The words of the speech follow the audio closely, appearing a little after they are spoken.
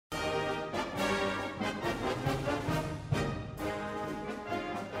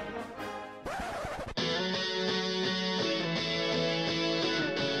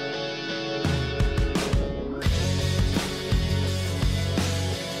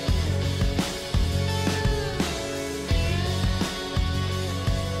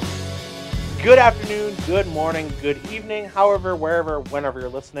Good afternoon, good morning, good evening, however, wherever, whenever you're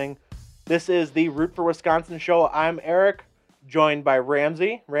listening. This is the Root for Wisconsin show. I'm Eric, joined by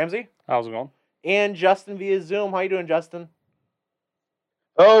Ramsey. Ramsey? How's it going? And Justin via Zoom. How you doing, Justin?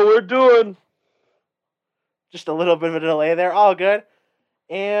 Oh, we're doing. Just a little bit of a delay there. All good.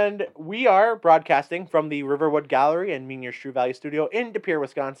 And we are broadcasting from the Riverwood Gallery and Mean Year's True Value Studio in De Pere,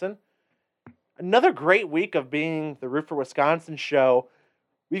 Wisconsin. Another great week of being the Root for Wisconsin show.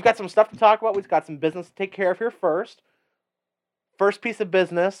 We've got some stuff to talk about. We've got some business to take care of here first. First piece of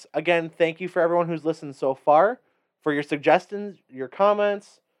business. Again, thank you for everyone who's listened so far, for your suggestions, your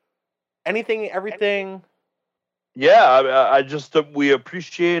comments, anything, everything. Yeah, I just we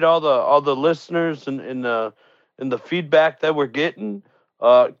appreciate all the listeners and the feedback that we're getting.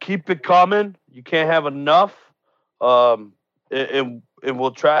 Keep it coming. You can't have enough. And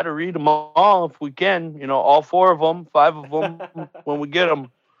we'll try to read them all if we can. You know, all 4 of them, 5 of them when we get them.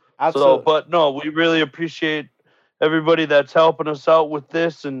 Absolutely. So, but no, we really appreciate everybody that's helping us out with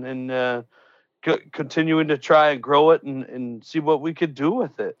this and continuing to try and grow it and see what we could do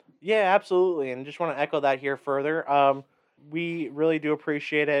with it. Yeah, absolutely. And just want to echo that here further. We really do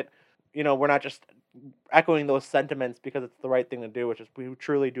appreciate it. You know, we're not just echoing those sentiments because it's the right thing to do, which is we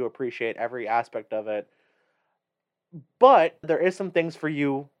truly do appreciate every aspect of it. But there is some things for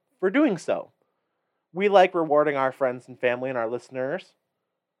you for doing so. We like rewarding our friends and family and our listeners.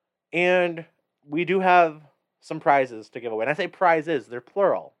 And we do have some prizes to give away. And I say prizes, they're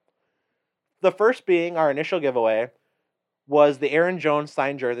plural. The first being our initial giveaway was the Aaron Jones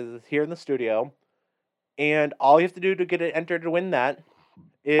signed jersey that's here in the studio. And all you have to do to get it entered to win that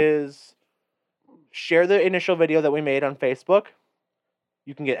is share the initial video that we made on Facebook.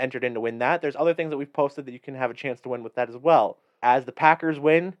 You can get entered in to win that. There's other things that we've posted that you can have a chance to win with that as well. As the Packers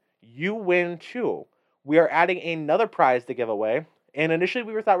win, you win too. We are adding another prize to give away. And initially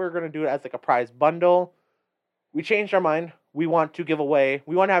we thought we were going to do it as like a prize bundle. We changed our mind. We want to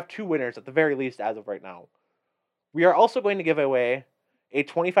have 2 winners at the very least as of right now. We are also going to give away a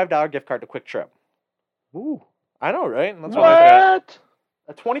 $25 gift card to Kwik Trip. Ooh. I know, right? That's what?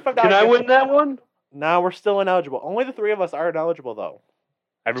 A $25 Can I win that one? No, we're still ineligible. Only the 3 of us are ineligible, though.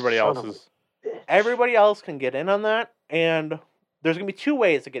 Everybody else is. Everybody else can get in on that, and there's going to be 2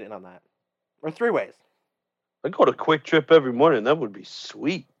 ways to get in on that. Or 3 ways. I go to Kwik Trip every morning. That would be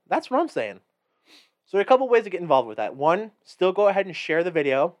sweet. That's what I'm saying. So a couple ways to get involved with that. One, still go ahead and share the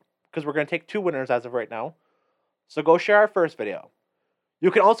video, because we're going to take 2 winners as of right now. So go share our first video.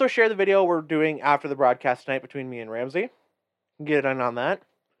 You can also share the video we're doing after the broadcast tonight between me and Ramsey. You can get in on that.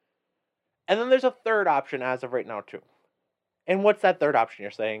 And then there's a third option as of right now, too. And what's that third option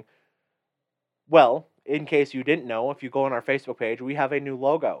you're saying? Well, in case you didn't know, if you go on our Facebook page, we have a new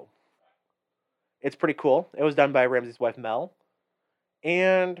logo. It's pretty cool. It was done by Ramsey's wife, Mel.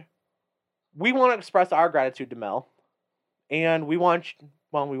 And we want to express our gratitude to Mel. And we want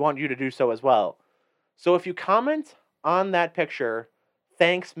you to do so as well. So if you comment on that picture,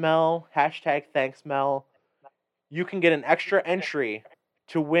 thanks Mel, #thanks Mel, you can get an extra entry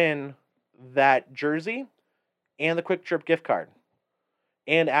to win that jersey and the Kwik Trip gift card.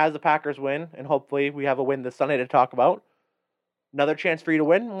 And as the Packers win, and hopefully we have a win this Sunday to talk about, another chance for you to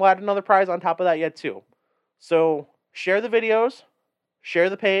win, and we'll add another prize on top of that yet too. So share the videos, share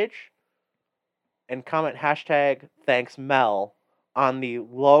the page, and comment #thanks Mel on the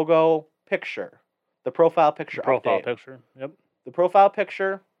logo picture. The profile picture update. Picture, yep. The profile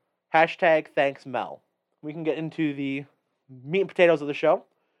picture, #thanks Mel. We can get into the meat and potatoes of the show.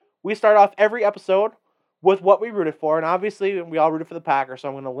 We start off every episode with what we rooted for, and obviously we all rooted for the Packers, so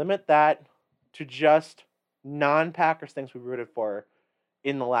I'm going to limit that to just non-Packers things we rooted for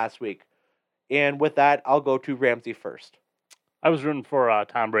in the last week. And with that, I'll go to Ramsey first. I was rooting for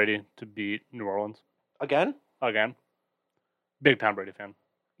Tom Brady to beat New Orleans. Again? Big Tom Brady fan.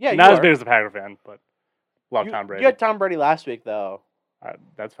 Yeah, Not as big as the Packer fan, but love Tom Brady. You had Tom Brady last week, though.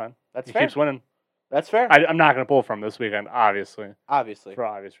 That's fine. That's fair. He keeps winning. That's fair. I'm not going to pull from this weekend, obviously. For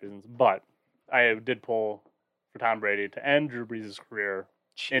obvious reasons. But I did pull for Tom Brady to end Drew Brees' career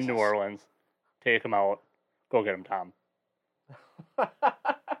in New Orleans. Take him out. Go get him, Tom.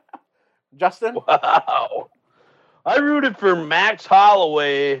 Justin? Wow. I rooted for Max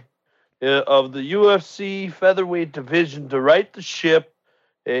Holloway of the UFC featherweight division to right the ship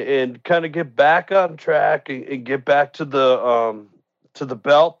and kind of get back on track and get back to the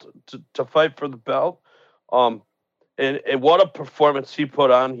belt, to fight for the belt. And what a performance he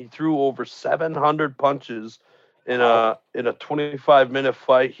put on. He threw over 700 punches in a 25-minute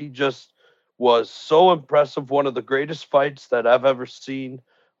fight. He just was so impressive. One of the greatest fights that I've ever seen.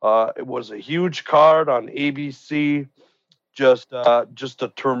 It was a huge card on ABC. just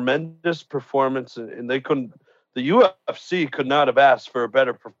a tremendous performance, and they couldn't. The UFC could not have asked for a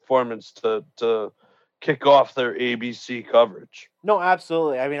better performance to kick off their ABC coverage. No,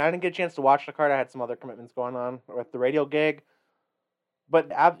 absolutely. I mean, I didn't get a chance to watch the card. I had some other commitments going on with the radio gig.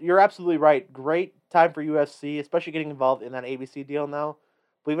 But you're absolutely right. Great time for UFC, especially getting involved in that ABC deal now.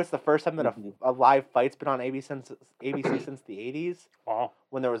 I believe it's the first time that a live fight's been on ABC since the 80s. Wow.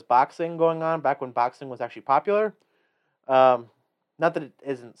 When there was boxing going on, back when boxing was actually popular. Not that it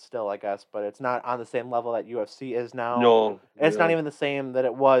isn't still, I guess, but it's not on the same level that UFC is now. No. And it's not even the same that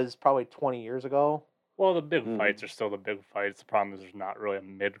it was probably 20 years ago. Well, the big fights are still the big fights. The problem is there's not really a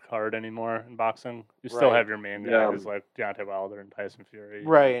mid-card anymore in boxing. You still have your main guys like Deontay Wilder and Tyson Fury.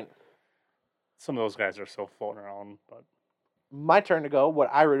 Right. Some of those guys are still floating around. But my turn to go, what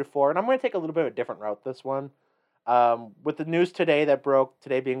I rooted for, and I'm going to take a little bit of a different route this one. With the news today that broke,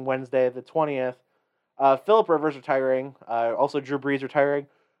 today being Wednesday the 20th, Phillip Rivers retiring, also Drew Brees retiring.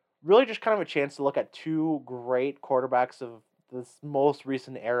 Really just kind of a chance to look at two great quarterbacks of this most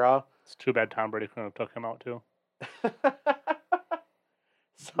recent era. It's too bad Tom Brady couldn't have took him out too.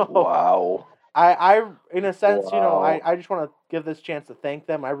 So wow. I in a sense, I just want to give this chance to thank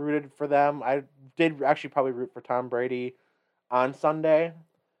them. I rooted for them. I did actually probably root for Tom Brady on Sunday.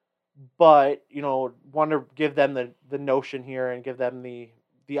 But, want to give them the notion here and give them the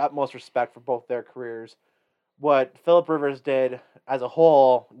utmost respect for both their careers. What Phillip Rivers did as a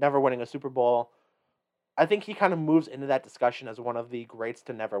whole, never winning a Super Bowl, I think he kind of moves into that discussion as one of the greats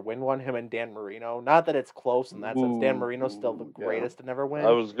to never win one, him and Dan Marino. Not that it's close in that sense. Dan Marino's still the greatest to never win.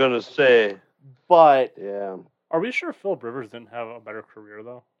 I was going to say. But. Yeah. Are we sure Phillip Rivers didn't have a better career,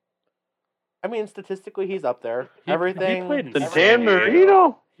 though? I mean, statistically, he's up there. Everything. He played in Dan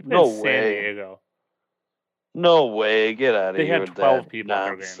Marino? No way. San Diego. No way. Get out of here. They had 12 people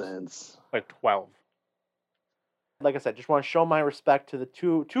at their games. Like 12. Like I said, just want to show my respect to the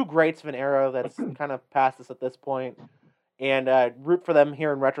two greats of an era that's kind of past us at this point, and root for them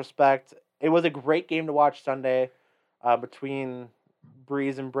here in retrospect. It was a great game to watch Sunday between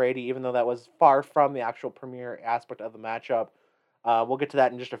Brees and Brady, even though that was far from the actual premier aspect of the matchup. We'll get to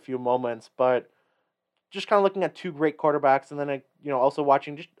that in just a few moments, but just kind of looking at two great quarterbacks, and then also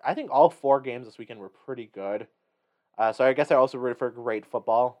watching I think all 4 games this weekend were pretty good. So I guess I also rooted for great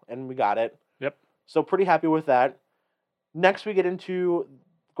football, and we got it. Yep. So pretty happy with that. Next, we get into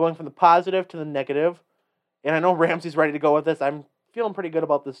going from the positive to the negative. And I know Ramsey's ready to go with this. I'm feeling pretty good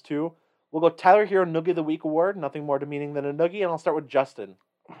about this, too. We'll go Tyler Hero Noogie of the Week award. Nothing more demeaning than a noogie. And I'll start with Justin.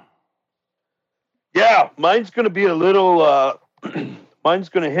 Yeah, mine's going to be a little... mine's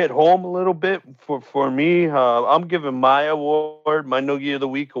going to hit home a little bit for me. I'm giving my award, my Noogie of the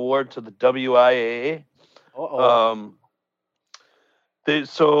Week award, to the WIAA. Uh-oh.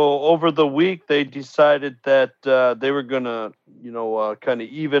 So over the week, they decided that they were going to, kind of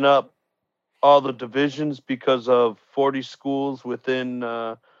even up all the divisions because of 40 schools within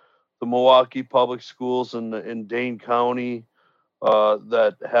the Milwaukee Public Schools in Dane County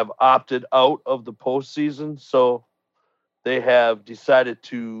that have opted out of the postseason. So they have decided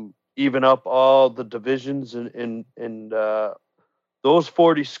to even up all the divisions, and those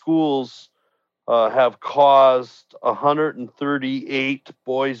 40 schools have caused 138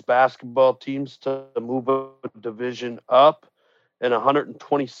 boys basketball teams to move a division up and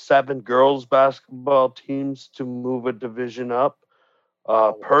 127 girls basketball teams to move a division up.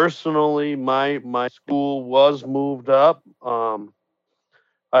 Personally, my school was moved up. I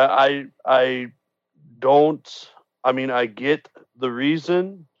get the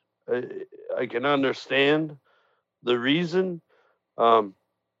reason. I can understand the reason.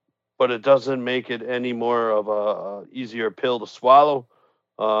 But it doesn't make it any more of a easier pill to swallow.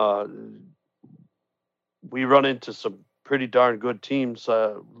 We run into some pretty darn good teams.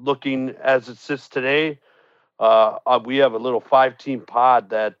 Looking as it sits today, we have a little 5-team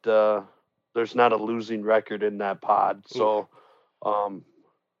pod that there's not a losing record in that pod. So,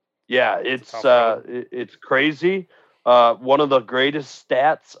 it's crazy. One of the greatest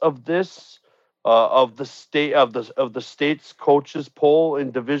stats of this. Of the state's coaches poll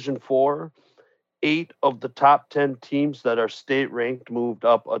in Division 4, 8 of the top 10 teams that are state ranked moved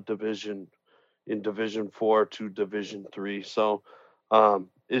up a division in Division 4 to Division 3. So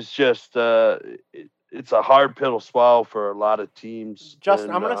it's just it's a hard pill to swallow for a lot of teams. Justin,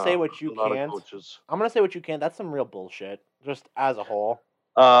 I'm gonna say what you can't. I'm gonna say what you can't. That's some real bullshit, just as a whole.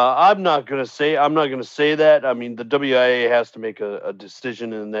 I'm not gonna say that. I mean, the WIA has to make a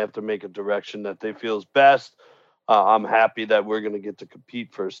decision, and they have to make a direction that they feel is best. I'm happy that we're gonna get to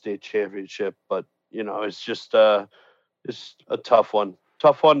compete for a state championship, but it's just it's a tough one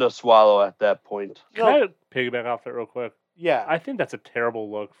to swallow at that point. Can I piggyback off that real quick? Yeah. I think that's a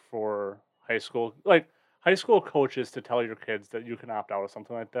terrible look for high school. Like, high school coaches to tell your kids that you can opt out of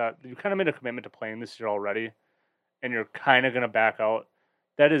something like that. You kind of made a commitment to playing this year already, and you're kind of going to back out.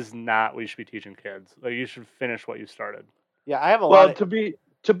 That is not what you should be teaching kids. Like, you should finish what you started. Yeah, I have a lot of...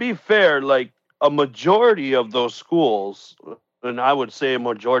 to be fair, like, a majority of those schools, and I would say a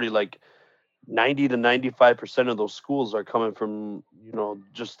majority, like 90 to 95% of those schools are coming from,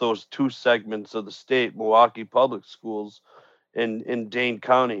 just those two segments of the state, Milwaukee Public Schools and in Dane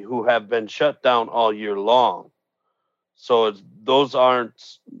County, who have been shut down all year long. So those aren't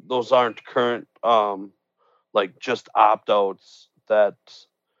current like just opt-outs that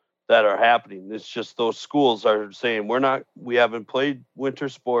are happening. It's just those schools are saying we haven't played winter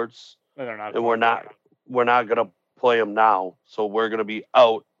sports, and they're not, and we're not going to play them now. So we're going to be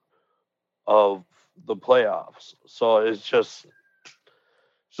out of the playoffs. So it's just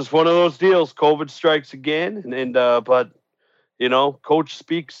one of those deals. COVID strikes again, but Coach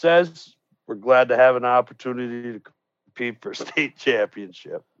Speak says we're glad to have an opportunity to compete for state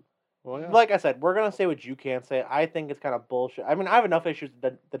championship. Well, yeah. Like I said, we're gonna say what you can't say. I think it's kind of bullshit. I mean, I have enough issues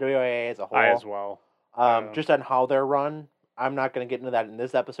with the WIA as a whole. I as well. Just on how they're run. I'm not gonna get into that in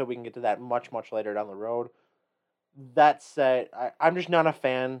this episode. We can get to that much later down the road. That said, I'm just not a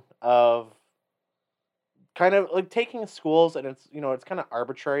fan of kind of like taking schools, and it's it's kind of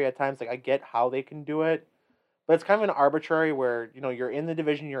arbitrary at times. Like, I get how they can do it, but it's kind of an arbitrary where you're in the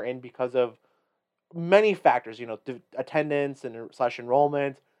division you're in because of many factors. Attendance and /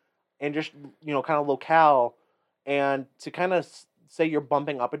 enrollment. And just, kind of locale, and to kind of say you're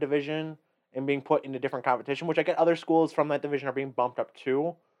bumping up a division and being put into different competition, which I get other schools from that division are being bumped up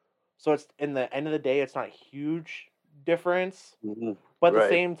too. So it's, in the end of the day, it's not a huge difference. Mm-hmm. But at the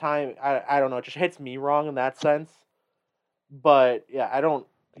same time, I don't know, it just hits me wrong in that sense. But, yeah,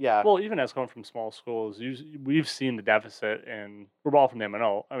 Well, even as coming from small schools, we've seen the deficit, and we're all from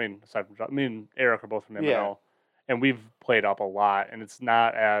M&O. I mean, aside from John, me and Eric are both from M&O. Yeah. And we've played up a lot, and it's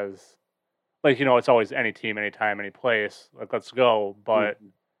not as, like, it's always any team, anytime, any place. Like, let's go. But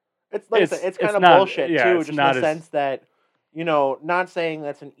it's like it's kind of bullshit, too, just in the sense that, not saying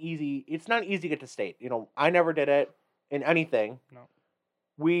that's it's not easy to get to state. I never did it in anything. No.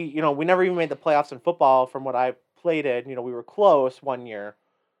 We never even made the playoffs in football from what I played in. We were close one year.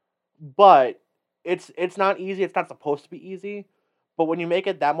 But it's not easy. It's not supposed to be easy. But when you make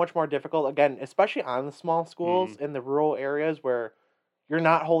it that much more difficult, again, especially on the small schools in the rural areas where you're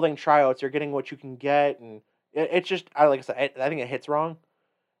not holding tryouts, you're getting what you can get, and it's just, like I said, I think it hits wrong.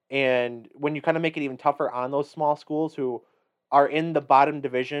 And when you kind of make it even tougher on those small schools who are in the bottom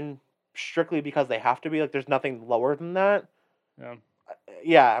division strictly because they have to be, like, there's nothing lower than that.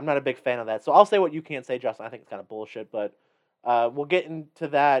 Yeah, I'm not a big fan of that. So I'll say what you can't say, Justin. I think it's kind of bullshit, but we'll get into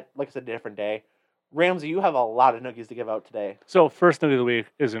that, like I said, a different day. Ramsey, you have a lot of noogies to give out today. So first noogie of the week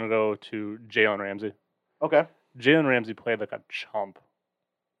is going to go to Jalen Ramsey. Okay. Jalen Ramsey played like a chump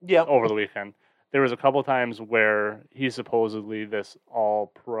over the weekend. There was a couple times where he's supposedly this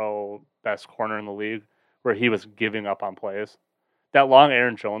all-pro best corner in the league where he was giving up on plays. That long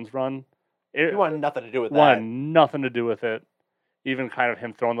Aaron Jones run. He wanted nothing to do with that. Wanted nothing to do with it. Even kind of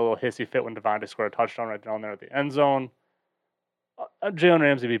him throwing the little hissy fit when Devontae scored a touchdown right down there at the end zone. Jalen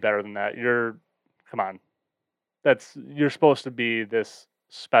Ramsey be better than that. Come on. You're supposed to be this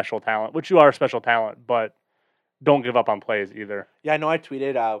special talent, which you are a special talent, but don't give up on plays either. Yeah, I know I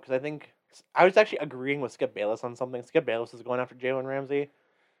tweeted because I think I was actually agreeing with Skip Bayless on something. Skip Bayless is going after Jalen Ramsey.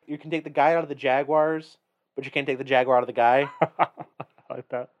 You can take the guy out of the Jaguars, but you can't take the Jaguar out of the guy. I like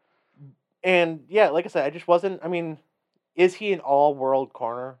that. And yeah, like I said, I just wasn't, I mean, is he an all-world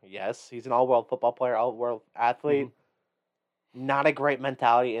corner? Yes. He's an all-world football player, all-world athlete. Mm-hmm. Not a great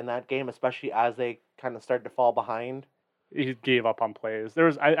mentality in that game, especially as they kind of started to fall behind. He gave up on plays.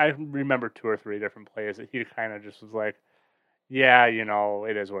 I remember 2 or 3 different plays that he kind of just was like, yeah,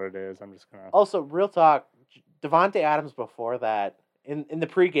 it is what it is. I'm just going to... Also, real talk, Devontae Adams before that, in the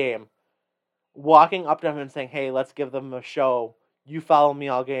pregame, walking up to him and saying, hey, let's give them a show. You follow me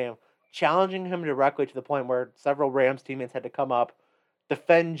all game. Challenging him directly to the point where several Rams teammates had to come up,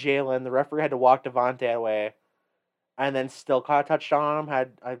 defend Jalen. The referee had to walk Devontae away. And then still caught a touchdown on him.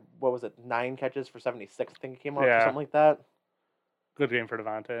 Had, 9 catches for 76, I think it came out, or something like that. Good game for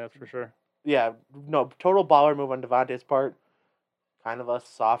Devontae, that's for sure. Yeah, no, total baller move on Devontae's part. Kind of a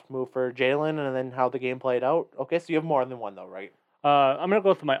soft move for Jalen, and then how the game played out. Okay, so you have more than one, though, right? I'm going to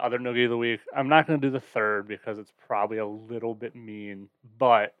go through my other noogie of the week. I'm not going to do the third because it's probably a little bit mean.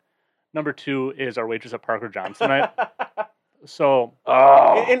 But number 2 is our waitress at Parker Johnson night. So,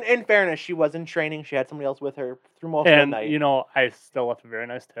 in fairness, she was in training. She had somebody else with her through most of the night. And, I still left a very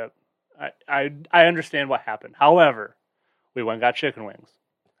nice tip. I understand what happened. However, we went and got chicken wings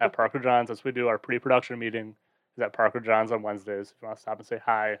at Parker John's. That's what we do. Our pre-production meeting is at Parker John's on Wednesdays. If you want to stop and say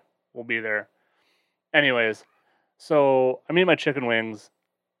hi, we'll be there. Anyways, so I'm eating my chicken wings,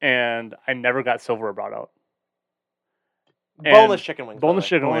 and I never got silverware brought out. Boneless chicken wings. Boneless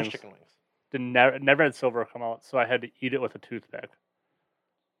chicken wings. Never had silverware come out, so I had to eat it with a toothpick.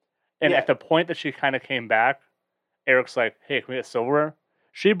 And at the point that she kind of came back, Eric's like, "Hey, can we get silverware?"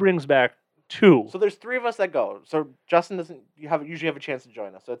 She brings back 2. So there's 3 of us that go. So Justin doesn't usually have a chance to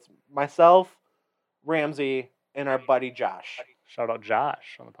join us. So it's myself, Ramsey, and our buddy Josh. Shout out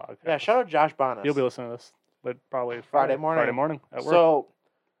Josh on the podcast. Yeah, shout out Josh Bonas. He'll be listening to this, but probably Friday morning at work. So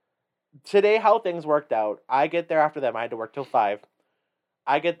today, how things worked out, I get there after them. I had to work till 5.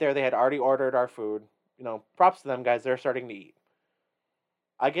 I get there. They had already ordered our food. Props to them, guys. They're starting to eat.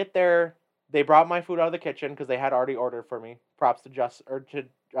 I get there. They brought my food out of the kitchen because they had already ordered for me. Props to Josh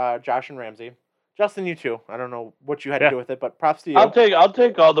and Ramsey. Justin, you too. I don't know what you had to do with it, but props to you. I'll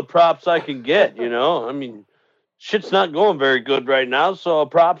take all the props I can get. I mean, shit's not going very good right now, so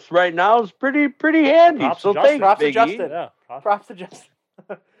props right now is pretty handy. Props so thanks, props to Justin. Yeah, props to Justin.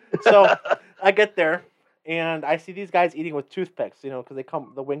 So I get there and I see these guys eating with toothpicks. Because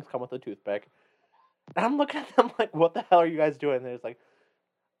the wings come with a toothpick. And I'm looking at them like, what the hell are you guys doing? And it's like,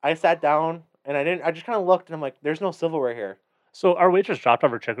 I sat down and I just kind of looked and I'm like, there's no silverware here. So our waitress dropped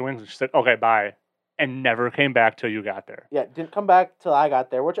off her chicken wings and she said, okay, bye. And never came back till you got there. Yeah, didn't come back till I got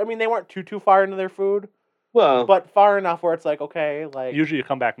there, which, I mean, they weren't too far into their food. Well, but far enough where it's like, okay, like. Usually you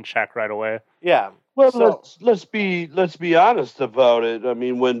come back and check right away. Yeah. Well, so, let's be honest about it. I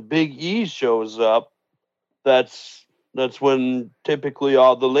mean, when Big E shows up, that's when typically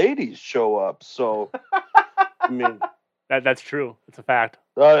all the ladies show up. So, I mean. That's true. It's a fact.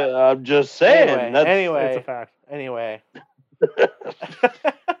 I'm just saying. Anyway, it's a fact. Anyway.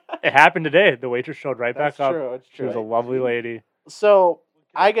 It happened today. The waitress showed right back up. It's true. She was a lovely lady. So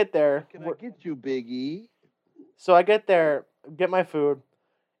I get there. Can I get you, Big E? So I get there, get my food,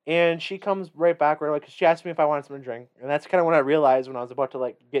 and she comes right back. She asked me if I wanted something to drink, and that's kind of when I realized when I was about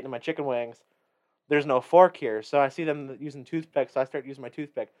to get into my chicken wings, there's no fork here. So I see them using toothpicks, so I start using my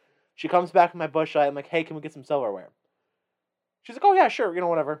toothpick. She comes back in my bush light. I'm like, hey, can we get some silverware? She's like, oh yeah, sure,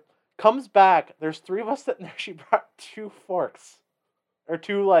 whatever. Comes back. There's 3 of us sitting there. She brought 2 forks, or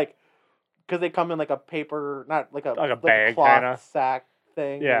 2 because they come in like a paper, not like a bag cloth kinda sack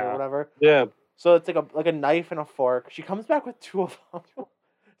thing, or whatever. Yeah. So it's like a knife and a fork. She comes back with 2 of them.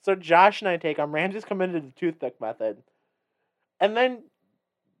 So Josh and I take them. Ramsey's come into the toothpick method, and then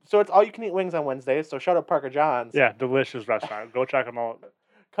so it's all you can eat wings on Wednesdays. So shout out Parker John's. Yeah, delicious restaurant. Go check them out.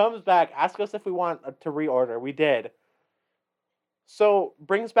 Comes back, asks us if we want to reorder. We did. So,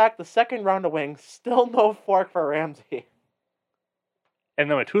 brings back the second round of wings. Still no fork for Ramsey. And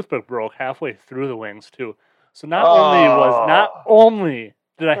then my toothpick broke halfway through the wings, too. So, not only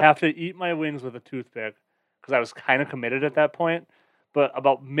did I have to eat my wings with a toothpick, because I was kind of committed at that point, but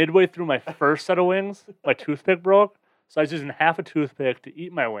about midway through my first set of wings, my toothpick broke. So, I was using half a toothpick to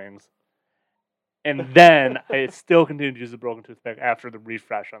eat my wings. And then I still continued to use the broken toothpick after the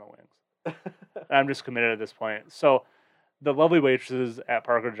refresh on the wings. And I'm just committed at this point. So, the lovely waitresses at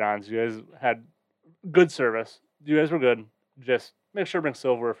Parker John's, you guys had good service. You guys were good. Just make sure to bring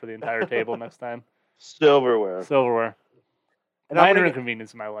silverware for the entire table next time. Silverware. And minor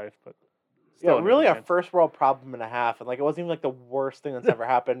inconvenience in my life, but still really a first world problem and a half. And it wasn't even the worst thing that's ever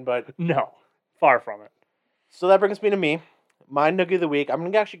happened, but no, far from it. So that brings me to me. My Noogie of the Week. I'm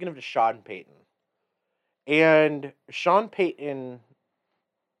actually going to give it to Sean Payton. And Sean Payton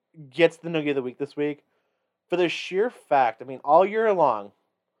gets the Noogie of the Week this week. For the sheer fact, I mean, all year long,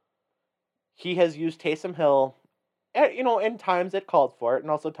 he has used Taysom Hill, in times it called for it, and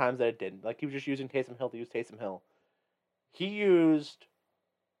also times that it didn't. He was just using Taysom Hill to use Taysom Hill. He used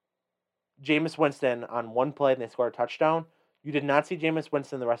Jameis Winston on one play, and they scored a touchdown. You did not see Jameis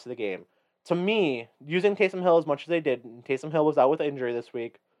Winston the rest of the game. To me, using Taysom Hill as much as they did, and Taysom Hill was out with injury this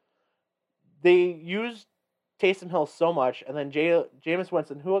week, they used Taysom Hill so much, and then Jameis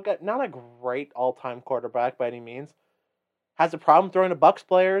Winston, who got not a great all-time quarterback by any means, has a problem throwing to Bucs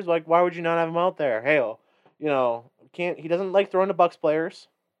players. Why would you not have him out there? Hey, he doesn't like throwing to Bucs players.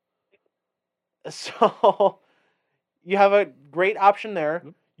 So you have a great option there.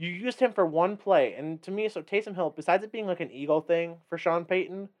 You used him for one play, and to me, so Taysom Hill, besides it being an ego thing for Sean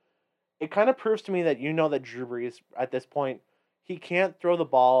Payton, it kind of proves to me that that Drew Brees at this point, he can't throw the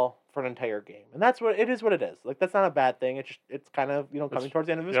ball for an entire game. And that's what it is. That's not a bad thing. It's kind of, coming towards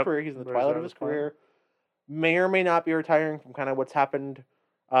the end of his career. He's in the twilight of his career. May or may not be retiring from kind of what's happened.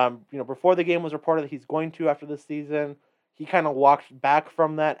 Before the game was reported that he's going to after this season. He kind of walked back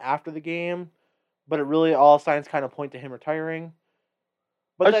from that after the game. but it really all signs kind of point to him retiring.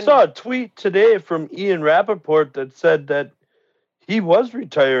 But I saw a tweet today from Ian Rappaport that said that he was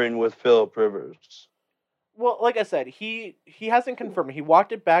retiring with Phillip Rivers. Well, like I said, he hasn't confirmed. He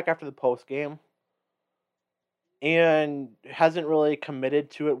walked it back after the post game, and hasn't really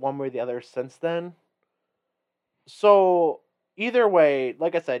committed to it one way or the other since then. So either way,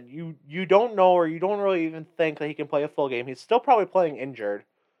 like I said, you don't know, or you don't really even think that he can play a full game. He's still probably playing injured,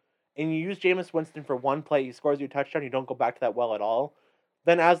 and you use Jameis Winston for one play, he scores you a touchdown, you don't go back to that well at all.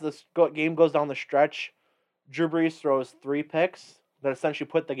 Then as the game goes down the stretch, Drew Brees throws 3 picks that essentially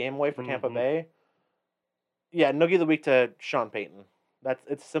put the game away for Tampa Bay. Yeah, Noogie of the week to Sean Payton.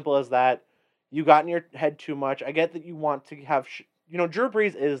 It's simple as that. You got in your head too much. I get that you want to have, Drew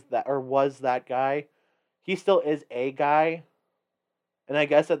Brees is that, or was that guy. He still is a guy. And I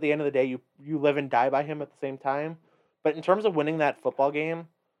guess at the end of the day, you live and die by him at the same time. But in terms of winning that football game,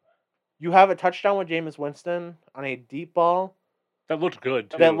 you have a touchdown with Jameis Winston on a deep ball. That looked good,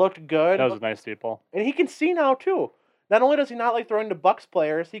 too. That looked good. That was a nice deep ball. And he can see now, too. Not only does he not like throwing to Bucs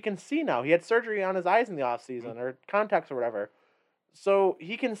players, he can see now. He had surgery on his eyes in the offseason, or contacts or whatever. So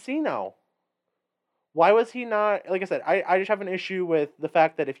he can see now. Why was he not... Like I said, I just have an issue with the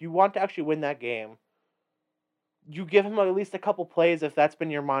fact that if you want to actually win that game, you give him at least a couple plays if that's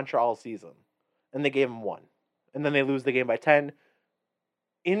been your mantra all season. And they gave him 1. And then they lose the game by 10.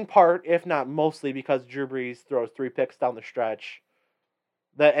 In part, if not mostly, because Drew Brees throws 3 picks down the stretch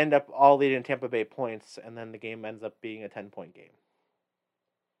that end up all leading Tampa Bay points, and then the game ends up being a 10-point game.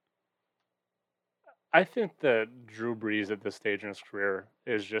 I think that Drew Brees at this stage in his career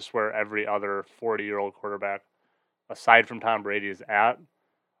is just where every other 40-year-old quarterback, aside from Tom Brady, is at,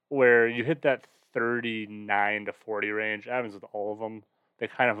 where you hit that 39 to 40 range. It happens with all of them. They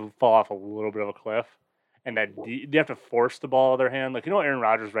kind of fall off a little bit of a cliff. And that you have to force the ball out of their hand. Like, Aaron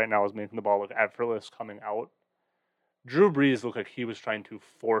Rodgers right now is making the ball look effortless coming out. Drew Brees looked like he was trying to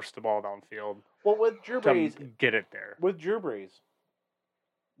force the ball downfield. Well, with Drew Brees, get it there. With Drew Brees,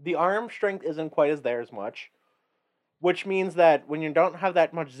 the arm strength isn't quite as there as much, which means that when you don't have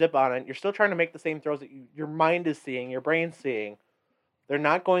that much zip on it, you're still trying to make the same throws that your mind is seeing, your brain's seeing. They're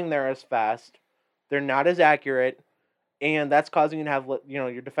not going there as fast. They're not as accurate, and that's causing you to have,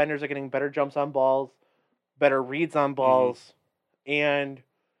 your defenders are getting better jumps on balls, better reads on balls, and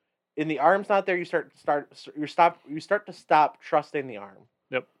in the arm's not there. You start to stop trusting the arm.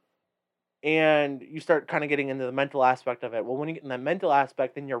 Yep. And you start kind of getting into the mental aspect of it. Well, when you get in that mental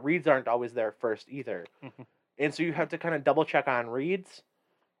aspect, then your reads aren't always there first either, and so you have to kind of double check on reads,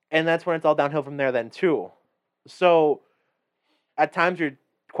 and that's when it's all downhill from there then too. So at times you're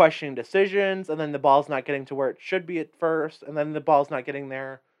questioning decisions, and then the ball's not getting to where it should be at first, and then the ball's not getting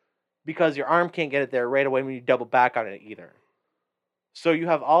there because your arm can't get it there right away when you double back on it either. So you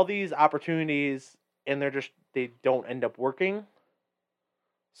have all these opportunities, and they don't end up working.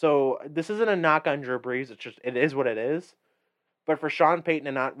 So this isn't a knock on Drew Brees. It is what it is. But for Sean Payton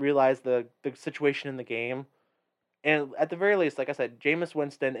to not realize the situation in the game, and at the very least, like I said, Jameis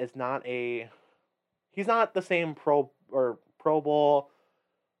Winston is he's not the same Pro Bowl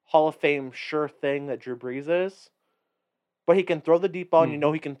Hall of Fame sure thing that Drew Brees is. But he can throw the deep ball, and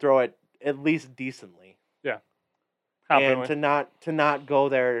he can throw it at least decently. Yeah. And to not go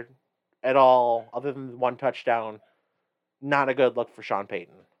there at all, other than 1 touchdown, not a good look for Sean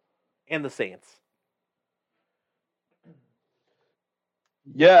Payton and the Saints.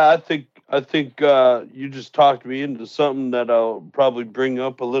 Yeah, I think you just talked me into something that I'll probably bring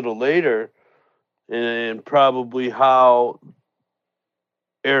up a little later, and probably how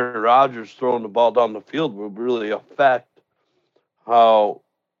Aaron Rodgers throwing the ball down the field will really affect how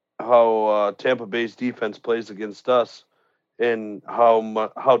Tampa Bay's defense plays against us, and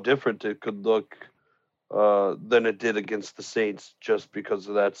how different it could look than it did against the Saints, just because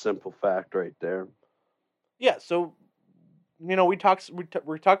of that simple fact right there. Yeah, so we're talking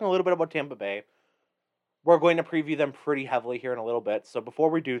a little bit about Tampa Bay. We're going to preview them pretty heavily here in a little bit. So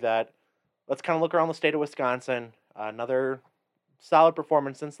before we do that, let's kind of look around the state of Wisconsin. Another solid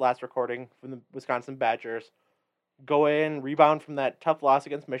performance since last recording from the Wisconsin Badgers. Go in, rebound from that tough loss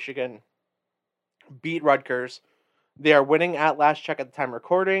against Michigan, beat Rutgers. They are winning at last check at the time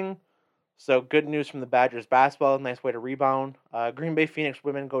recording. So good news from the Badgers basketball. Nice way to rebound. Green Bay Phoenix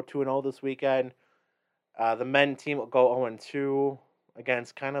women go 2-0 this weekend. The men team will go 0-2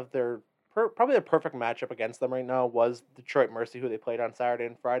 against kind of probably the perfect matchup against them right now was Detroit Mercy, who they played on Saturday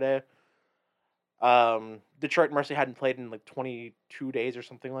and Friday. Detroit Mercy hadn't played in like 22 days or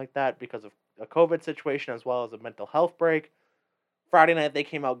something like that because of a COVID situation as well as a mental health break. Friday night they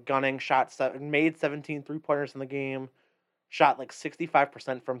came out gunning, made 17 3-pointers in the game, shot like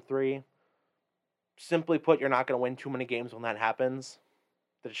 65% from 3. simply put, you're not going to win too many games when that happens.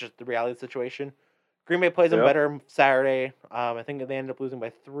 That's just the reality of the situation. Green Bay plays them better Saturday. I think they ended up losing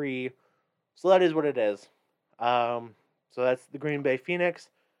by 3. So that is what it is. So that's the Green Bay Phoenix.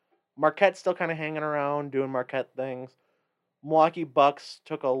 Marquette's still kind of hanging around, doing Marquette things. Milwaukee Bucks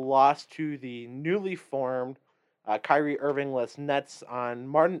took a loss to the newly formed Kyrie Irving-less Nets on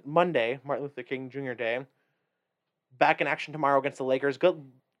Monday, Martin Luther King Jr. Day. Back in action tomorrow against the Lakers. Good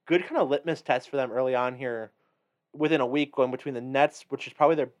kind of litmus test for them early on here. Within a week, going between the Nets, which is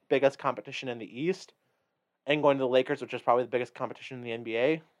probably their biggest competition in the East, and going to the Lakers, which is probably the biggest competition in the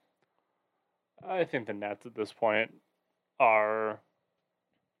NBA. I think the Nets at this point are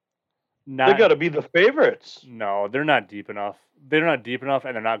not. They got to be the favorites. No, they're not deep enough. They're not deep enough,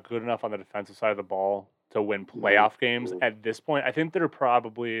 and they're not good enough on the defensive side of the ball to win playoff games at this point. I think they're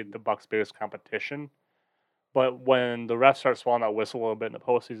probably the Bucs' biggest competition. But when the refs start swallowing that whistle a little bit in the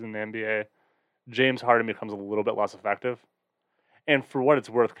postseason in the NBA, James Harden becomes a little bit less effective. And for what it's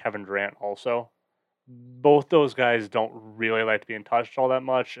worth, Kevin Durant also. Both those guys don't really like being touched all that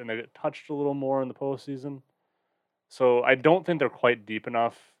much, and they get touched a little more in the postseason. So I don't think they're quite deep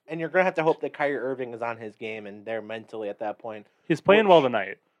enough. And you're going to have to hope that Kyrie Irving is on his game and they're mentally at that point. He's playing well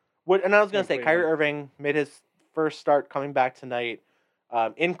tonight. And I was going to say, Kyrie Irving made his first start coming back tonight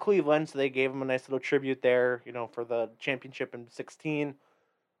in Cleveland, so they gave him a nice little tribute there, for the championship in 2016.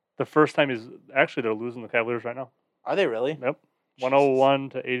 The first time they're losing the Cavaliers right now. Are they really? Yep. 101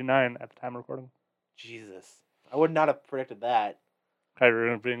 to 89 at the time of recording. Jesus. I would not have predicted that. Kyrie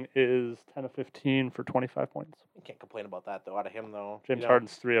Irving is 10 of 15 for 25 points. You can't complain about that, though, out of him, though. James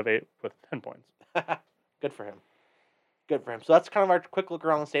Harden's 3 of 8 with 10 points. Good for him. So that's kind of our quick look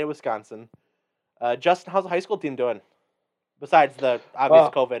around the state of Wisconsin. Justin, how's the high school team doing? Besides the obvious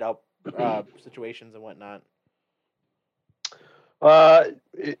COVID situations and whatnot.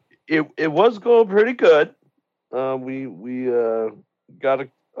 It was going pretty good. We got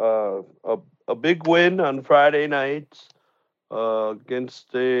a big win on Friday night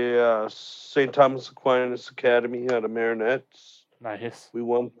against the St. Thomas Aquinas Academy out of Marinettes. Nice. We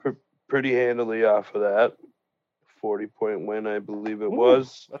won pretty handily off of that. 40-point win, I believe it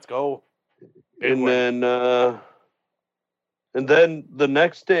was. Let's go. And then the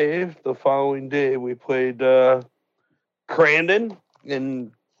next day, the following day, we played Crandon,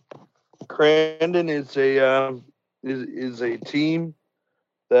 and Crandon is a team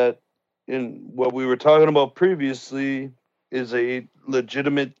that, in what we were talking about previously, is a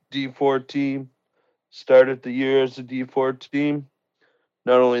legitimate D4 team. Started the year as a D4 team.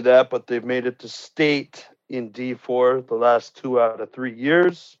 Not only that, but they've made it to state in D4 the last 2 out of 3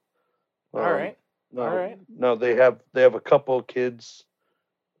 years. All right. Now they have a couple of kids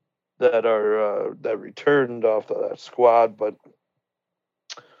that are that returned off of that squad, but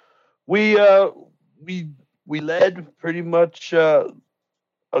we led pretty much a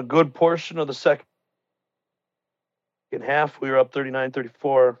good portion of the second half. We were up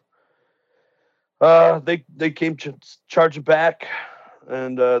 39-34. They came charging back,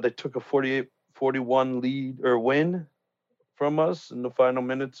 and they took a 48-41 lead or win from us in the final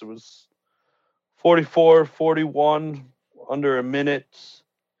minutes. It was 44-41 under a minute,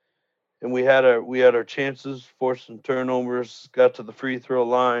 and we had our chances, forced some turnovers, got to the free throw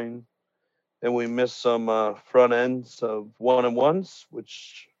line, and we missed some front ends of 1-on-1s,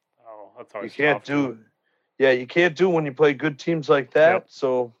 which that's always you can't do. Yeah, you can't do when you play good teams like that. Yep.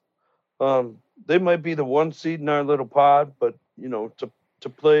 So they might be the 1 seed in our little pod, but to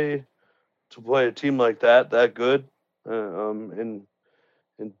play a team like that good, and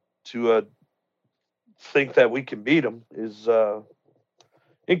to think that we can beat them is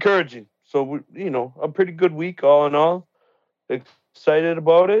encouraging. So a pretty good week all in all. Excited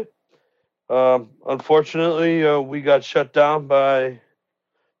about it. Unfortunately, we got shut down by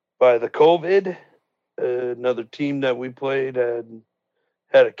the COVID. Another team that we played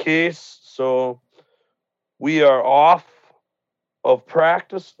had a case, so we are off of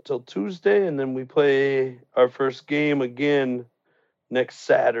practice until Tuesday, and then we play our first game again next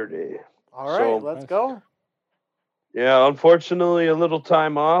Saturday. All right, let's go. Yeah, unfortunately, a little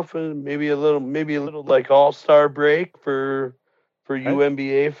time off, and maybe a little like all-star break for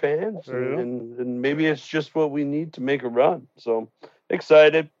UNBA fans, and maybe it's just what we need to make a run. So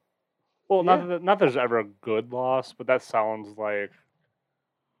excited. Well, not that there's ever a good loss, but that sounds like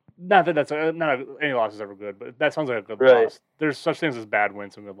not any loss is ever good, but that sounds like a good loss. There's such things as bad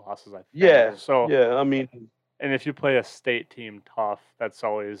wins and good losses, I think. Yeah. So yeah, I mean, and if you play a state team tough, that's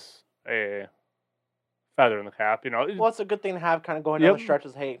always a feather in the cap, Well, it's a good thing to have kind of going down the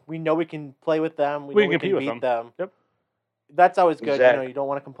stretches. Hey, we know we can play with them. We know we can beat them. Yep. That's always good. Exactly. You don't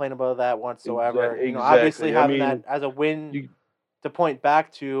want to complain about that whatsoever. Exactly. Obviously having that as a win to point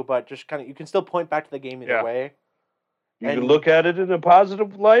back to, but just kind of you can still point back to the game either way. You can look at it in a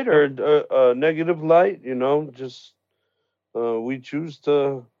positive light or a negative light. Just we choose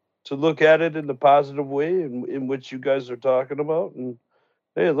to look at it in the positive way in which you guys are talking about. And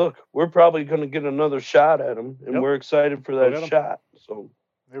hey, look, we're probably going to get another shot at them, and we're excited for that shot. So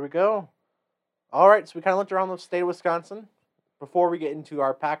there we go. All right, so we kind of looked around the state of Wisconsin. Before we get into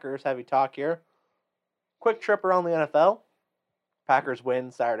our Packers heavy talk here, quick trip around the NFL. Packers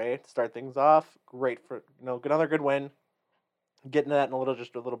win Saturday to start things off. Great for another good win. Get into that in a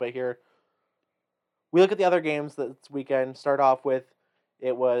little bit here. We look at the other games this weekend. Start off with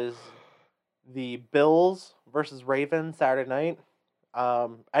it was the Bills versus Ravens Saturday night.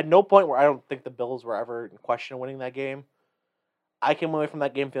 At no point where I don't think the Bills were ever in question winning that game. I came away from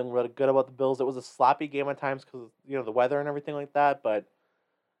that game feeling really good about the Bills. It was a sloppy game at times because the weather and everything like that, but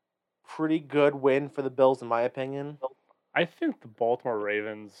pretty good win for the Bills in my opinion. I think the Baltimore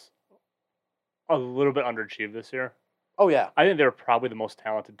Ravens are a little bit underachieved this year. Oh yeah, I think they're probably the most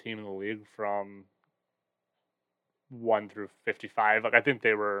talented team in the league from 1 through 55. I think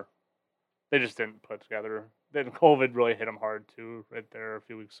they just didn't put together. Then COVID really hit them hard too, right there a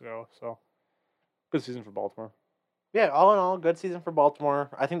few weeks ago. So good season for Baltimore. Yeah, all in all, good season for Baltimore.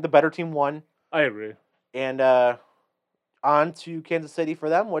 I think the better team won. I agree. And on to Kansas City for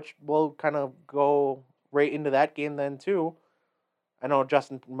them, which we'll kind of go right into that game then too. I know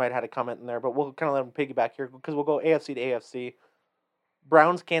Justin might have had a comment in there, but we'll kind of let him piggyback here because we'll go AFC to AFC.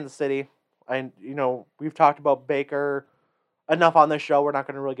 Browns, Kansas City. We've talked about Baker enough on this show. We're not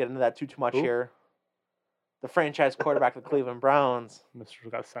going to really get into that too much here. The franchise quarterback of the Cleveland Browns.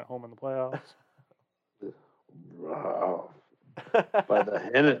 Mr. got sent home in the playoffs. Wow.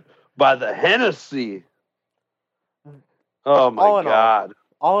 by the Hennessy. Oh my God.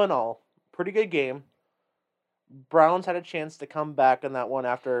 All in all, pretty good game. Browns had a chance to come back in that one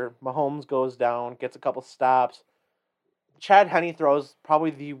after Mahomes goes down, gets a couple stops. Chad Henne throws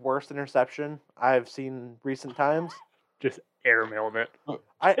probably the worst interception I've seen in recent times. Just airmailed it.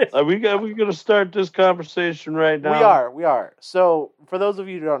 Are we going to start this conversation right now? We are. So, for those of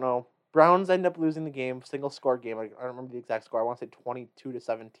you who don't know, Browns end up losing the game, single score game. I don't remember the exact score. I want to say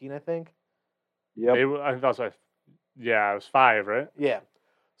 22-17, I think. Yep. I think that was it was 5, right? Yeah.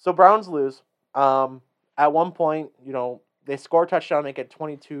 So Browns lose. At one point, they score a touchdown, make it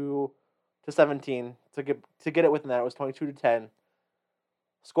 22-17. To get it within that, it was 22-10.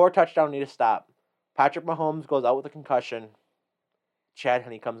 Score a touchdown, need a stop. Patrick Mahomes goes out with a concussion. Chad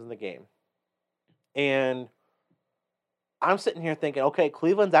Henne comes in the game. And I'm sitting here thinking, okay,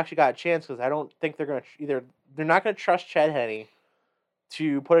 Cleveland's actually got a chance because I don't think they're going to they're not going to trust Chad Henne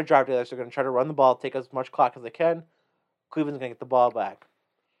to put a drive together. So they're going to try to run the ball, take as much clock as they can. Cleveland's going to get the ball back.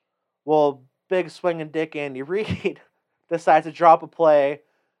 Well, big swinging dick Andy Reid decides to drop a play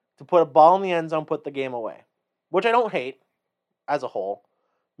to put a ball in the end zone, put the game away, which I don't hate as a whole.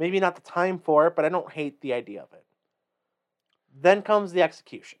 Maybe not the time for it, but I don't hate the idea of it. Then comes the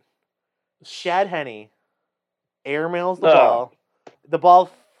execution. Chad Henne airmails the ball. The ball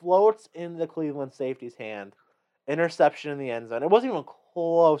floats in the Cleveland safety's hand. Interception in the end zone. It wasn't even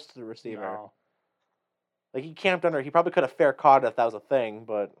close to the receiver. No. He camped under. He probably could have fair caught it if that was a thing,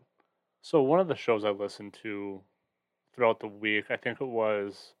 but... So one of the shows I listened to throughout the week, I think it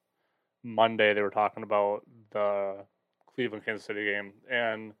was Monday, they were talking about the Cleveland-Kansas City game,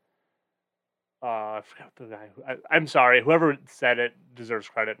 and I forgot the guy. I'm sorry, whoever said it deserves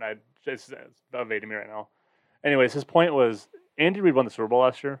credit, and it's evading me right now. Anyways, his point was Andy Reid won the Super Bowl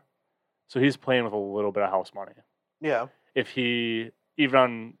last year, so he's playing with a little bit of house money. Yeah. If he,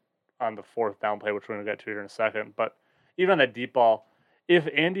 even on the fourth down play, which we're going to get to here in a second, but even on that deep ball, if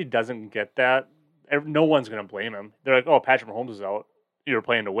Andy doesn't get that, no one's going to blame him. They're like, oh, Patrick Mahomes is out. You're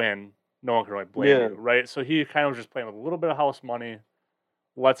playing to win. No one can really blame you, right? So he kind of was just playing with a little bit of house money,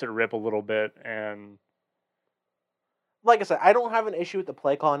 lets it rip a little bit, and... Like I said, I don't have an issue with the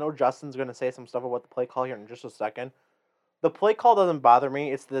play call. I know Justin's going to say some stuff about the play call here in just a second. The play call doesn't bother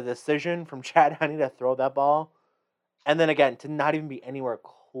me. It's the decision from Chad Henne to throw that ball, and then again, to not even be anywhere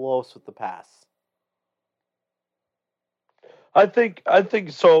close with the pass. I think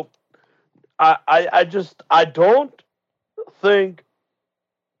so. I don't think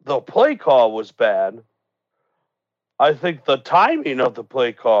the play call was bad. I think the timing of the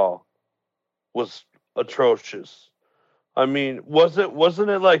play call was atrocious. I mean, wasn't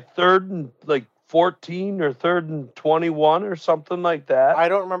it like 3rd and 14 or 3rd and 21 or something like that? I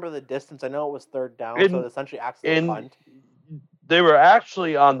don't remember the distance. I know it was 3rd down, so it essentially acts like a punt. They were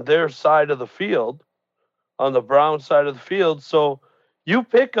actually on their side of the field, on the Brown side of the field. So you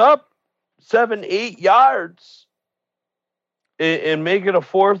pick up 7-8 yards and make it a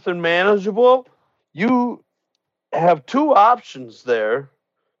 4th and manageable. You have 2 options there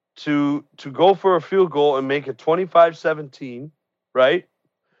to go for a field goal and make it 25-17, right?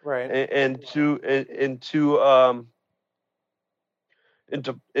 Right. And to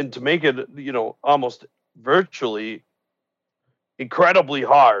make it, almost virtually incredibly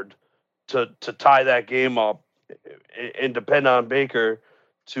hard to tie that game up and depend on Baker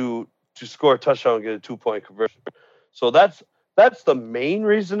to score a touchdown and get a 2-point conversion. So that's the main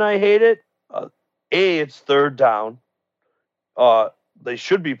reason I hate it. It's 3rd down. They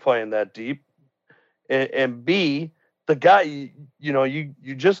should be playing that deep. And B, the guy,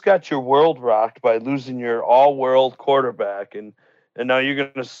 you just got your world rocked by losing your all-world quarterback, and now you're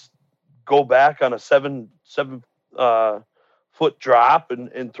going to go back on a 7 foot drop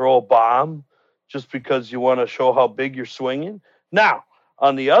and throw a bomb just because you want to show how big you're swinging. Now,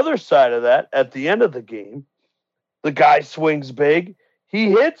 on the other side of that, at the end of the game, the guy swings big. He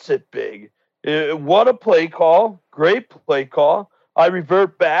hits it big. What a play call. Great play call. I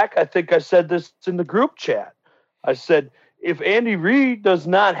revert back. I think I said this in the group chat. I said, if Andy Reid does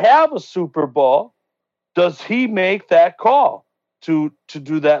not have a Super Bowl, does he make that call to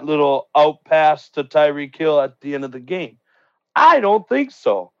do that little out pass to Tyreek Hill at the end of the game? I don't think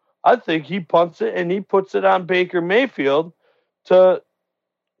so. I think he punts it and he puts it on Baker Mayfield to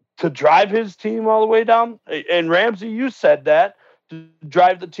drive his team all the way down. And Ramsey, you said that, to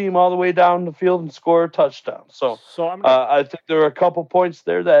drive the team all the way down the field and score a touchdown. So I think there are a couple points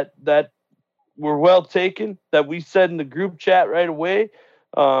there that were well taken that we said in the group chat right away.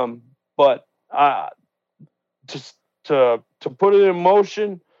 But just to put it in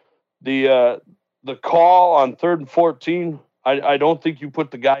motion, the call on 3rd and 14, I don't think you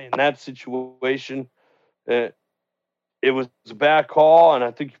put the guy in that situation. It was a bad call, and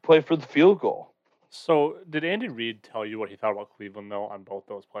I think you play for the field goal. So, did Andy Reid tell you what he thought about Cleveland, though, on both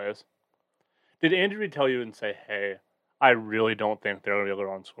those plays? Did Andy Reid tell you and say, hey, I really don't think they're going to be able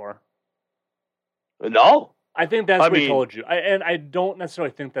to run score? No. I think that's what he told you. And I don't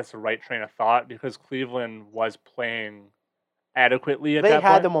necessarily think that's the right train of thought because Cleveland was playing adequately at that point. They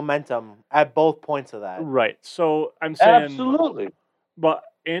had the momentum at both points of that. Right. So, I'm saying... Absolutely. But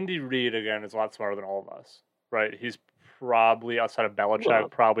Andy Reid, again, is a lot smarter than all of us, right? He's probably, outside of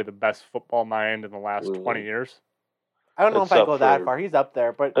Belichick, probably the best football mind in the last 20 years. I don't know if I go that far. He's up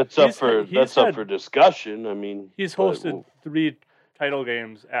there, but that's up for discussion. I mean, he's hosted 3 title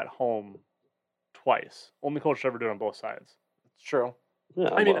games at home twice. Only coach to ever do it on both sides. It's true. Yeah,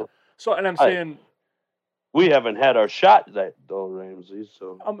 I'm saying we haven't had our shot though, Ramsey.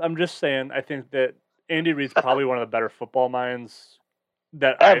 So I'm just saying I think that Andy Reid's probably one of the better football minds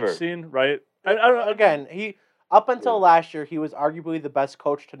that ever. I've seen. Right? Again, he. Up until last year, he was arguably the best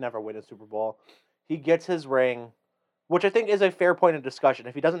coach to never win a Super Bowl. He gets his ring, which I think is a fair point of discussion.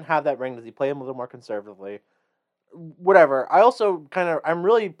 If he doesn't have that ring, does he play him a little more conservatively? Whatever. I also I'm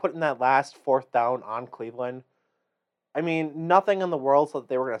really putting that last 4th down on Cleveland. I mean, nothing in the world so that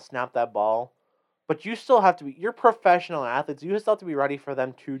they were going to snap that ball. But you still have to be, you're professional athletes. You still have to be ready for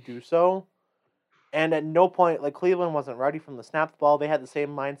them to do so. And at no point, Cleveland wasn't ready from the snap the ball. They had the same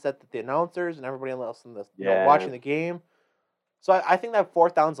mindset that the announcers and everybody else in watching the game. So I think that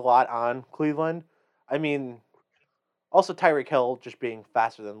 4th down's a lot on Cleveland. I mean, also Tyreek Hill just being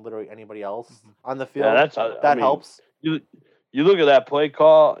faster than literally anybody else on the field. Yeah, that helps. You look at that play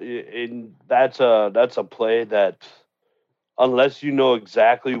call, and that's a play that, unless you know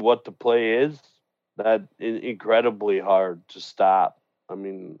exactly what the play is, that is incredibly hard to stop. I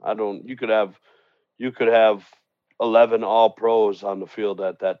mean, you could have 11 all-pros on the field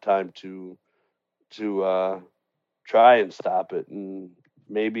at that time to try and stop it. And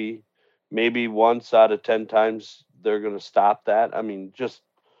maybe once out of 10 times they're going to stop that. I mean, just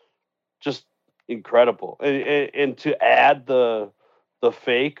incredible. And to add the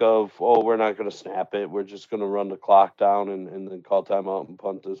fake of, we're not going to snap it. We're just going to run the clock down and then call timeout and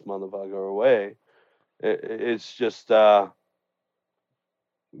punt this motherfucker away. It's just,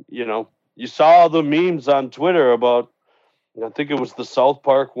 you saw the memes on Twitter about, I think it was the South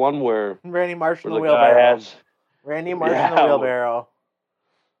Park one where Randy Marsh in the wheelbarrow. Randy Marsh in the wheelbarrow.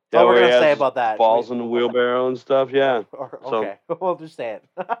 That's what we're going to say about that. Balls in the wheelbarrow and stuff, yeah. Okay, we'll just say it.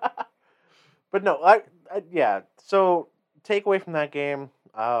 But no, yeah. So, takeaway from that game,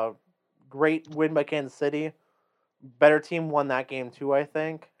 great win by Kansas City. Better team won that game too, I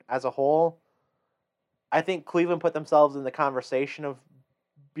think, as a whole. I think Cleveland put themselves in the conversation of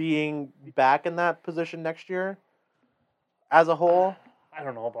being back in that position next year as a whole. I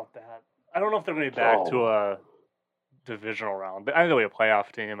don't know about that. I don't know if they're going to be back to a divisional round. I think they'll be a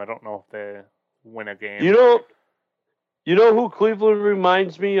playoff team. I don't know if they win a game. You know who Cleveland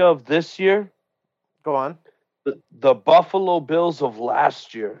reminds me of this year? Go on. The Buffalo Bills of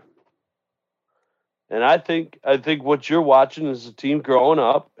last year. And I think what you're watching is a team growing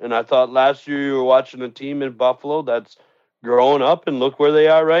up. And I thought last year you were watching a team in Buffalo that's growing up, and look where they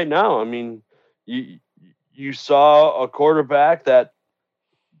are right now. I mean, you saw a quarterback that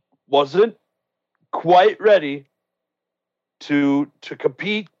wasn't quite ready to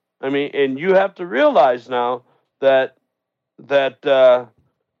compete. I mean, and you have to realize now that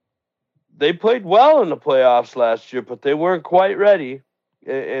they played well in the playoffs last year, but they weren't quite ready.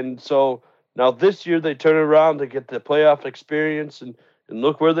 And so now this year they turn around to get the playoff experience, and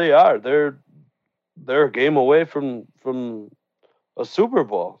look where they are. They're a game away from a Super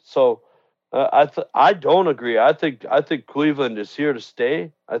Bowl. So I don't agree. I think Cleveland is here to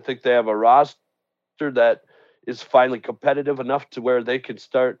stay. I think they have a roster that is finally competitive enough to where they can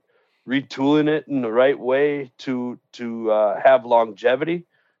start retooling it in the right way to have longevity.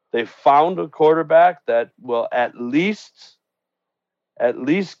 They found a quarterback that will at least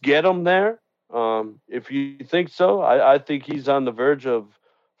get them there. If you think so, I think he's on the verge of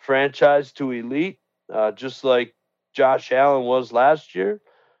franchise to elite, just like Josh Allen was last year.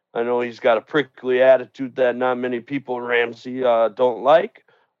 I know he's got a prickly attitude that not many people in Ramsey don't like,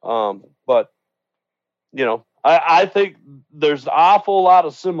 but you know, I think there's an awful lot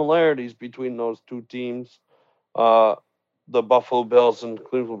of similarities between those two teams, the Buffalo Bills and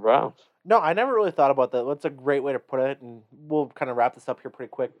Cleveland Browns. No, I never really thought about that. That's a great way to put it, and we'll kind of wrap this up here pretty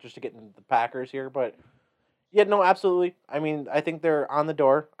quick just to get into the Packers here. But yeah, no, absolutely. I mean, I think they're on the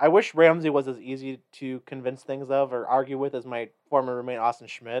door. I wish Ramsey was as easy to convince things of or argue with as my former roommate Austin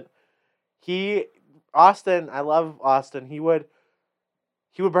Schmidt. I love Austin. He would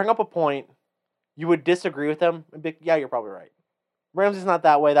bring up a point. You would disagree with him and be, yeah, you're probably right. Ramsey's not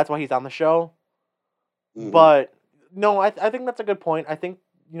that way. That's why he's on the show. Mm-hmm. But no, I think that's a good point. I think,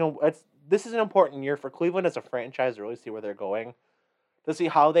 this is an important year for Cleveland as a franchise to really see where they're going, to see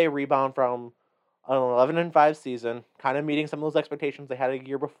how they rebound from an 11-5 season, kind of meeting some of those expectations they had a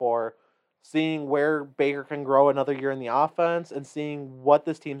year before, seeing where Baker can grow another year in the offense, and seeing what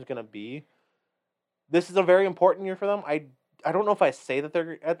this team's going to be. This is a very important year for them. I don't know if I say that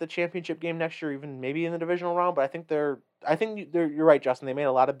they're at the championship game next year, even maybe in the divisional round, but I think you're right, Justin. They made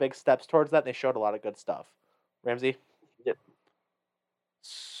a lot of big steps towards that. They showed a lot of good stuff. Ramsey? Yep.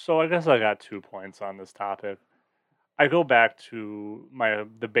 So I guess I got 2 points on this topic. I go back to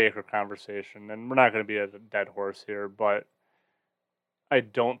the Baker conversation, and we're not going to be at a dead horse here, but I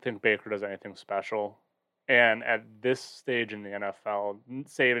don't think Baker does anything special. And at this stage in the NFL,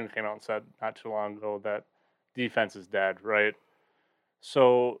 Saban came out and said not too long ago that defense is dead, right?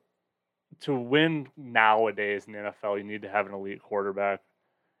 So to win nowadays in the NFL, you need to have an elite quarterback.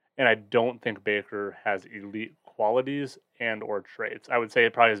 And I don't think Baker has elite qualities and or traits. I would say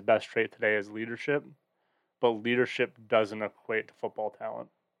probably his best trait today is leadership, but leadership doesn't equate to football talent.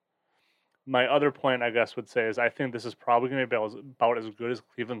 My other point, I guess, would say is I think this is probably going to be about as good as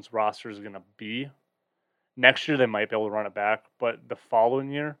Cleveland's roster is going to be. Next year, they might be able to run it back, but the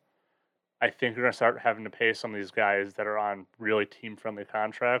following year, I think you're going to start having to pay some of these guys that are on really team-friendly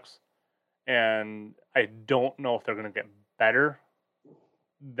contracts, and I don't know if they're going to get better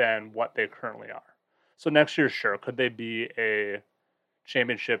than what they currently are. So next year, sure. Could they be a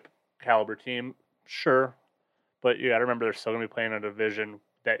championship caliber team? Sure. But you got to remember they're still going to be playing a division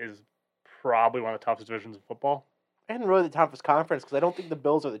that is probably one of the toughest divisions in football. And really the toughest conference, because I don't think the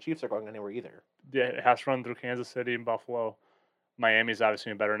Bills or the Chiefs are going anywhere either. Yeah, it has to run through Kansas City and Buffalo. Miami's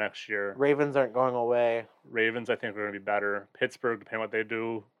obviously better next year. Ravens aren't going away. Ravens, I think, are going to be better. Pittsburgh, depending on what they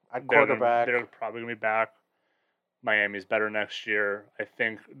do. At quarterback. They're probably going to be back. Miami's better next year. I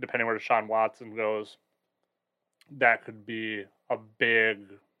think, depending where Deshaun Watson goes, that could be a big...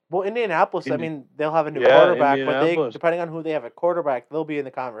 Well, Indianapolis, they'll have a new quarterback, but depending on who they have at quarterback, they'll be in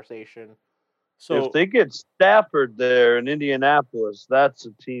the conversation. So if they get Stafford there in Indianapolis, that's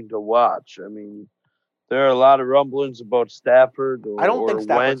a team to watch. I mean, there are a lot of rumblings about Stafford I don't think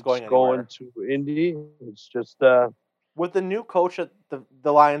Stafford's going to Indy. It's just... With the new coach that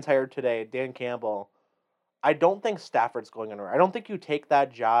the Lions hired today, Dan Campbell, I don't think Stafford's going anywhere. I don't think you take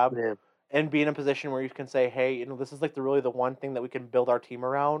that job and be in a position where you can say, hey, this is like really the one thing that we can build our team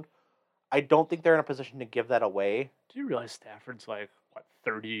around. I don't think they're in a position to give that away. Do you realize Stafford's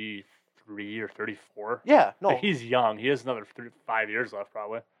 33 or 34? Yeah, no. He's young. He has another 5 years left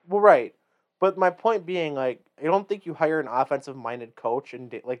probably. Well, right. But my point being, I don't think you hire an offensive-minded coach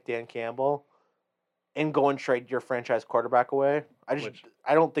like Dan Campbell and go and trade your franchise quarterback away.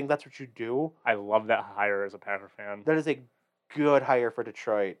 I don't think that's what you do. I love that hire as a Packer fan. That is a good hire for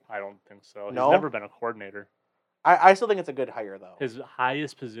Detroit. I don't think so. No? He's never been a coordinator. I still think it's a good hire, though. His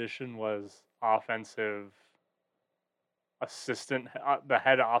highest position was offensive assistant, the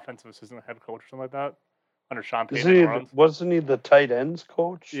head offensive assistant, head coach, or something like that, under Sean Payton. Wasn't he the tight ends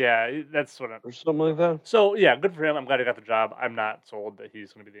coach? Yeah, that's what or something like that. So yeah, good for him. I'm glad he got the job. I'm not sold that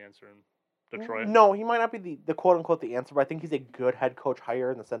he's going to be the answer in Detroit. No, he might not be the quote unquote the answer, but I think he's a good head coach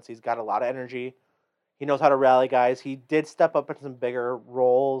hire in the sense he's got a lot of energy. He knows how to rally guys. He did step up into some bigger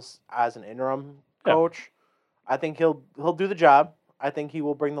roles as an interim coach. Yeah. I think he'll do the job. I think he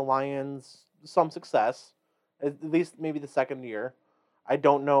will bring the Lions some success, at least maybe the second year. I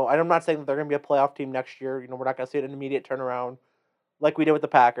don't know. I'm not saying that they're going to be a playoff team next year. We're not going to see an immediate turnaround like we did with the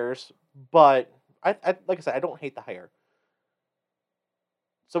Packers. But I like I said, I don't hate the hire.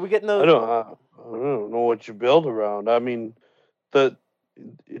 So we get in the. I don't know what you build around. I mean, they're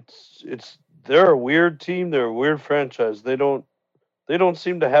a weird team. They're a weird franchise. They don't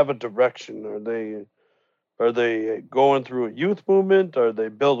seem to have a direction. Are they going through a youth movement? Are they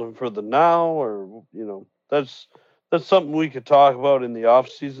building for the now? Or that's something we could talk about in the off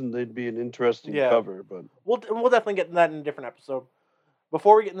season. They'd be an interesting cover. But we'll definitely get into that in a different episode.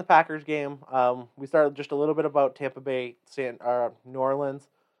 Before we get in the Packers game, we started just a little bit about Tampa Bay, New Orleans.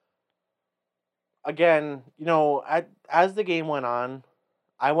 Again, as the game went on,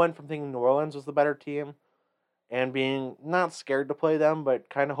 I went from thinking New Orleans was the better team and being not scared to play them,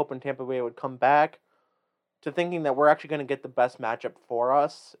 but kind of hoping Tampa Bay would come back, to thinking that we're actually going to get the best matchup for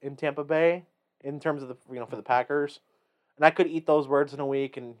us in Tampa Bay in terms of the for the Packers. And I could eat those words in a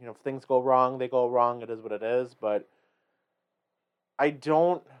week, and if things go wrong, they go wrong. It is what it is. But I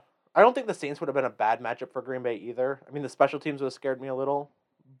don't think the Saints would have been a bad matchup for Green Bay either. I mean, the special teams would have scared me a little,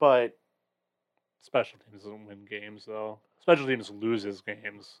 but special teams doesn't win games though. Special teams loses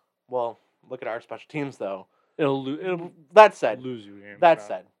games. Well, look at our special teams though. It'll that said, lose you games. That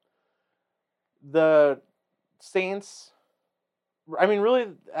said, the Saints, I mean, really,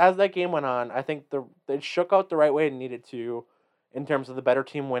 as that game went on, I think it shook out the right way it needed to, in terms of the better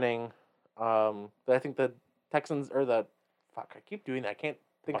team winning. But I think the Texans I keep doing that. I can't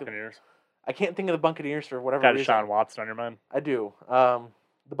think Buccaneers. I can't think of the Buccaneers for whatever reason. Got Deshaun Watson on your mind? I do.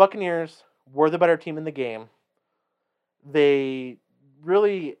 The Buccaneers were the better team in the game. They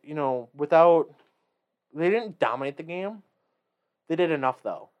really, they didn't dominate the game. They did enough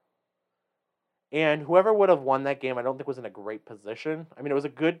though. And whoever would have won that game, I don't think was in a great position. I mean, it was a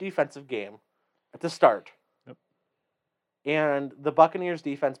good defensive game at the start. Yep. And the Buccaneers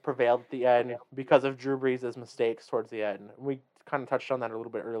defense prevailed at the end because of Drew Brees' mistakes towards the end. We kind of touched on that a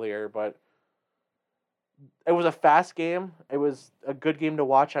little bit earlier, but it was a fast game. It was a good game to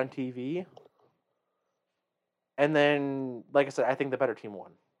watch on TV. And then, like I said, I think the better team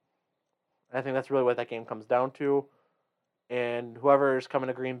won. And I think that's really what that game comes down to. And whoever is coming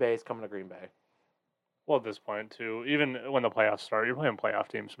to Green Bay is coming to Green Bay. Well, at this point, too, even when the playoffs start, you're playing playoff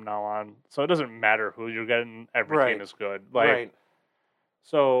teams from now on. So it doesn't matter who you're getting. Every team is good. Right.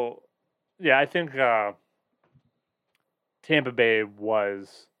 So, yeah, I think Tampa Bay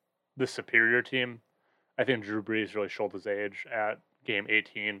was the superior team. I think Drew Brees really showed his age at game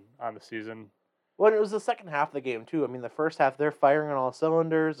 18 on the season. Well, it was the second half of the game, too. I mean, the first half, they're firing on all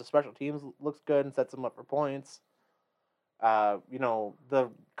cylinders. The special teams looks good and sets them up for points. The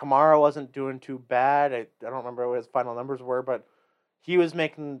Kamara wasn't doing too bad. I don't remember what his final numbers were, but he was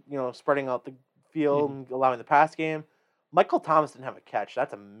making, spreading out the field and allowing the pass game. Michael Thomas didn't have a catch.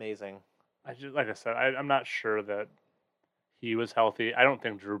 That's amazing. Like I said, I'm not sure that he was healthy. I don't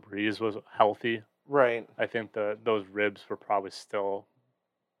think Drew Brees was healthy. Right. I think those ribs were probably still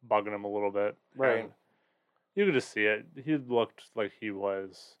bugging him a little bit. Right. And you could just see it. He looked like he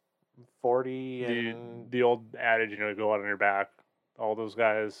was 40 and the old adage, go out on your back. All those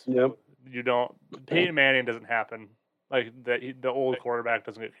guys. Yep. You don't. Peyton Manning doesn't happen. Like the old quarterback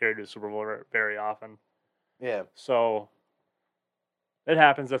doesn't get carried to the Super Bowl very often. Yeah. So it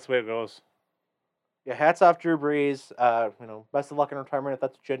happens. That's the way it goes. Yeah. Hats off, Drew Brees. Best of luck in retirement if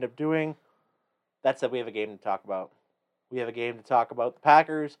that's what you end up doing. That said, we have a game to talk about. The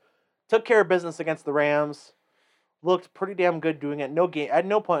Packers took care of business against the Rams. Looked pretty damn good doing it. At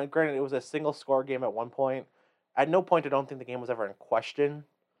no point, granted, it was a single score game at one point. At no point, I don't think the game was ever in question.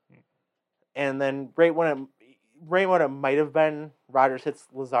 And then right when it might have been, Rodgers hits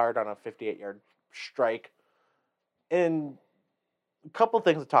Lazard on a 58-yard strike. And a couple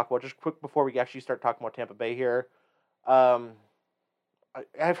things to talk about, just quick before we actually start talking about Tampa Bay here. I've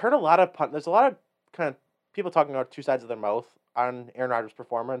heard there's a lot of kind of people talking about two sides of their mouth on Aaron Rodgers'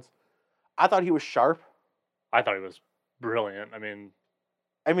 performance. I thought he was sharp. I thought he was brilliant. I mean,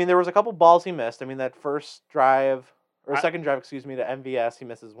 there was a couple balls he missed. I mean, that first drive, or second drive, excuse me, to MVS, he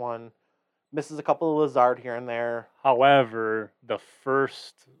misses one. Misses a couple of Lazard here and there. However, the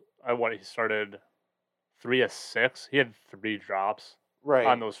first, he started 3 of 6. He had 3 drops. Right.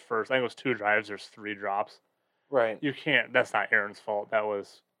 On those first, I think it was 2 drives, there's 3 drops. Right. You can't, that's not Aaron's fault. That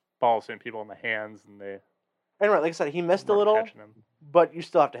was balls hitting people in the hands, and they... And right, like I said, he missed a little, but you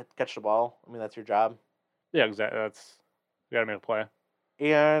still have to catch the ball. I mean, that's your job. Yeah, exactly. You got to make a play.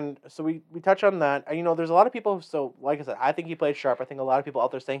 And so we touch on that. And, there's a lot of people, so like I said, I think he played sharp. I think a lot of people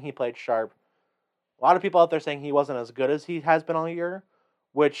out there saying he played sharp. A lot of people out there saying he wasn't as good as he has been all year,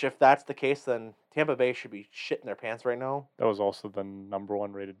 which if that's the case, then Tampa Bay should be shitting their pants right now. That was also the number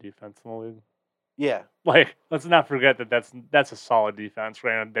 1 rated defense in the league. Yeah. Let's not forget that that's a solid defense.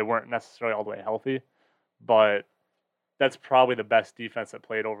 Granted, they weren't necessarily all the way healthy, but that's probably the best defense that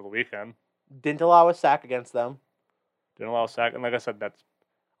played over the weekend. Didn't allow a sack against them. Didn't allow a sack. And like I said, that's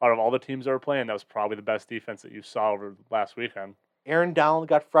out of all the teams that were playing, that was probably the best defense that you saw over last weekend. Aaron Donald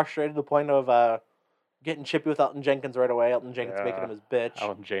got frustrated to the point of getting chippy with Elton Jenkins right away. Elton Jenkins making him his bitch.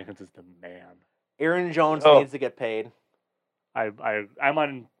 Elton Jenkins is the man. Aaron Jones needs to get paid. I'm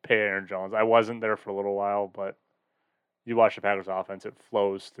on pay Aaron Jones. I wasn't there for a little while, but you watch the Packers offense, it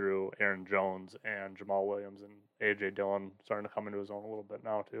flows through Aaron Jones and Jamal Williams and A.J. Dillon starting to come into his own a little bit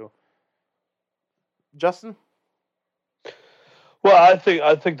now too. Justin? Well, I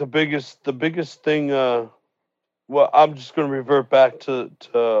think the biggest thing. Well, I'm just going to revert back to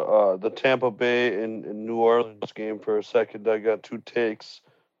the Tampa Bay and New Orleans game for a second. I got 2 takes,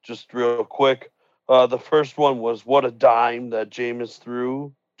 just real quick. The first one was what a dime that Jameis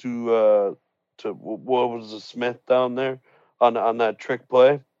threw to what was it, Smith down there on that trick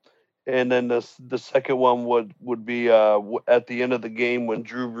play, and then the second one would be at the end of the game when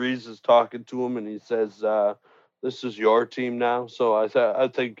Drew Brees is talking to him and he says, "This is your team now." So I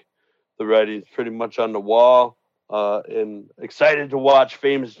think the writing's pretty much on the wall, and excited to watch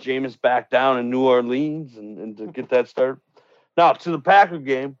famous Jameis back down in New Orleans and to get that started. Now to the Packer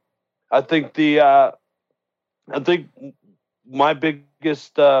game. I think my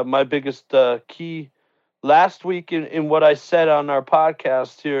biggest key last week in what I said on our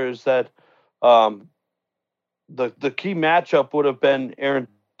podcast here is that the key matchup would have been Aaron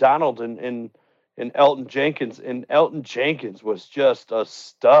Donald and Elton Jenkins, and Elton Jenkins was just a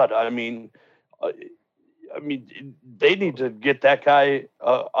stud. I mean, they need to get that guy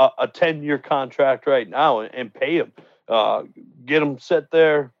a 10-year contract right now and pay him, get him set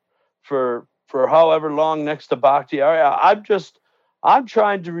there for however long next to Bakhtiari. I'm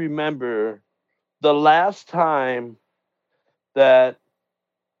trying to remember the last time that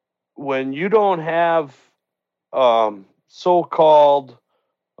when you don't have so-called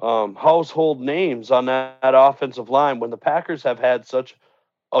household names on that offensive line, when the Packers have had such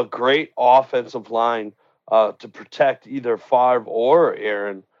a great offensive line to protect either Favre or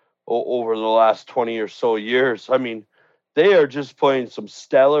Aaron over the last 20 or so years. I mean, they are just playing some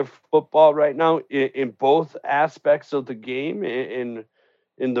stellar football right now in both aspects of the game.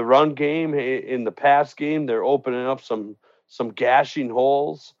 In the run game, in the pass game, they're opening up some gashing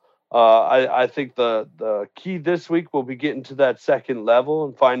holes. I think the key this week will be getting to that second level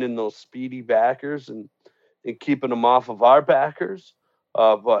and finding those speedy backers and keeping them off of our backers.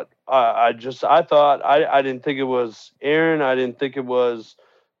 But I thought I didn't think it was Aaron. I didn't think it was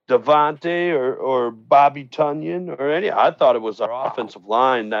Devontae or Bobby Tunyon or any. I thought it was our offensive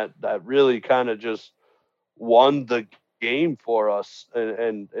line that really kind of just won the game for us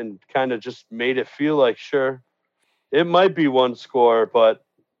and kind of just made it feel like, sure, it might be one score, but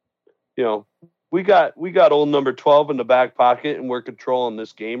we got old number 12 in the back pocket and we're controlling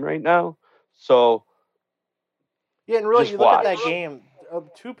this game right now. So yeah, and really you look at that game,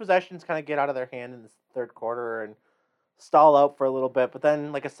 2 possessions kind of get out of their hand in the third quarter and stall out for a little bit, but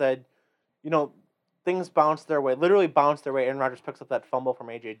then, like I said, things bounce their way. Literally bounce their way. Aaron Rodgers picks up that fumble from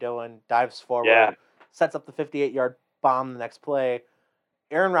A.J. Dillon, dives forward, sets up the 58-yard bomb the next play.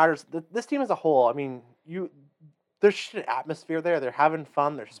 Aaron Rodgers, this team as a whole, I mean, there's just an atmosphere there. They're having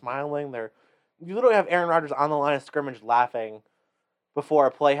fun. They're smiling. You literally have Aaron Rodgers on the line of scrimmage laughing before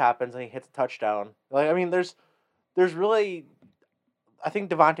a play happens and he hits a touchdown. I mean, there's really, I think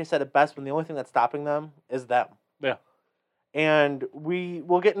Devontae said it best when the only thing that's stopping them is them. Yeah. And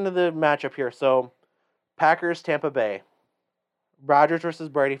we'll get into the matchup here. So, Packers, Tampa Bay. Rodgers versus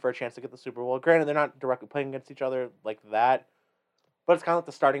Brady for a chance to get the Super Bowl. Granted, they're not directly playing against each other like that, but it's kind of like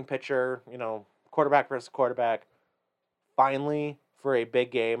the starting pitcher, quarterback versus quarterback. Finally, for a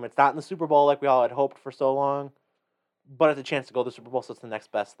big game. It's not in the Super Bowl like we all had hoped for so long, but it's a chance to go to the Super Bowl, so it's the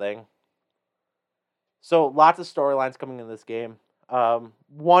next best thing. So lots of storylines coming in this game.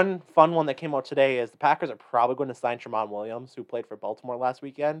 One fun one that came out today is the Packers are probably going to sign Tramon Williams, who played for Baltimore last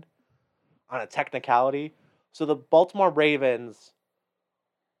weekend, on a technicality. So the Baltimore Ravens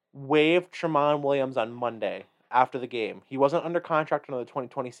waived Tramon Williams on Monday after the game. He wasn't under contract until the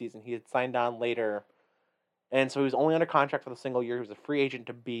 2020 season. He had signed on later, and so he was only under contract for the single year. He was a free agent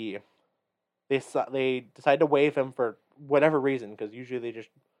to be. They decided to waive him for whatever reason, because usually they just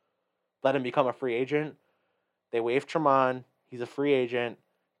let him become a free agent. They waived Tramon. He's a free agent.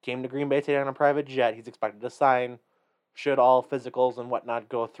 Came to Green Bay today on a private jet. He's expected to sign should all physicals and whatnot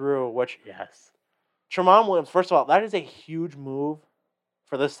go through, which... Yes. Tramon Williams, first of all, that is a huge move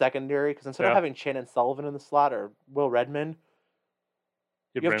for this secondary, because instead of having Shannon Sullivan in the slot or Will Redmond,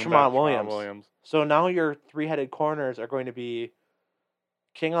 you have Tramon Williams. So now your three-headed corners are going to be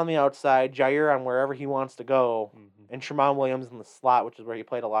King on the outside, Jair on wherever he wants to go, and Tramon Williams in the slot, which is where he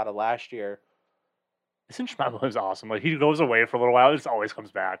played a lot of last year. Isn't Tramon Williams awesome? Like, he goes away for a little while, he just always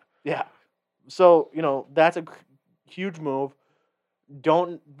comes back. Yeah. So, that's a huge move.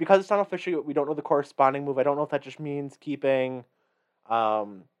 Because it's not official, we don't know the corresponding move. I don't know if that just means keeping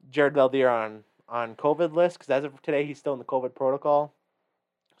Jared Valdir on COVID list, because as of today, he's still in the COVID protocol.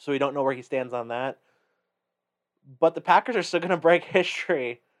 So we don't know where he stands on that. But the Packers are still going to break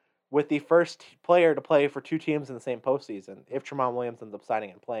history with the first player to play for two teams in the same postseason, if Tramon Williams ends up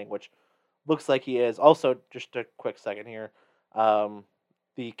signing and playing, which looks like he is. Also, just a quick second here,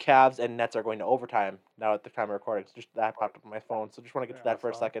 the Cavs and Nets are going to overtime now at the time of recording. So just that popped up on my phone, so just want to get to that for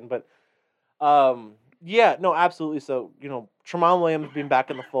a second. But, absolutely. So, Tramon Williams being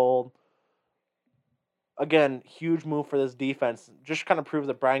back in the fold, again, huge move for this defense. Just kind of proves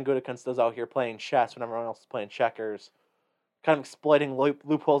that Brian Gutekunst is out here playing chess when everyone else is playing checkers, kind of exploiting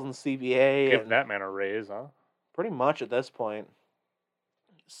loopholes in the CBA. Give that man a raise, huh? Pretty much at this point.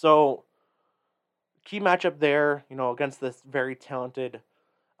 So, key matchup there, against this very talented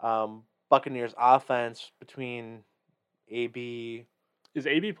Buccaneers offense between AB. Is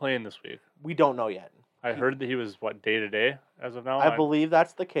AB playing this week? We don't know yet. I heard that he was, day-to-day as of now? I believe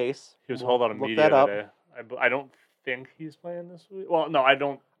that's the case. He was held out of media today. I don't think he's playing this week. Well, no, I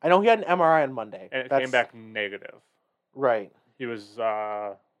don't. I know he had an MRI on Monday. And it came back negative. Right. He was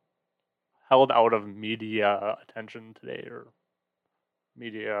held out of media attention today, or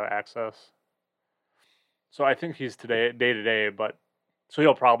media access. So I think he's day-to-day, but so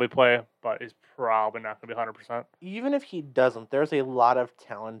he'll probably play, but he's probably not going to be 100%. Even if he doesn't, there's a lot of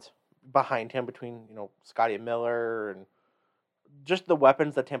talent behind him between, Scotty Miller and just the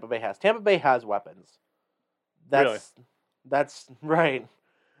weapons that Tampa Bay has. Tampa Bay has weapons. That's right.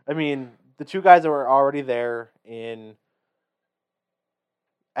 I mean, the two guys that were already there in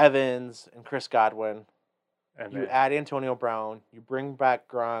Evans and Chris Godwin. And you add Antonio Brown. You bring back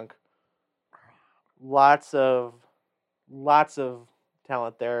Gronk. Lots of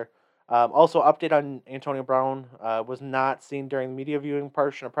talent there. Also, update on Antonio Brown. Was not seen during the media viewing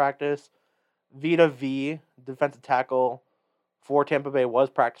portion of practice. Vita V, defensive tackle for Tampa Bay, was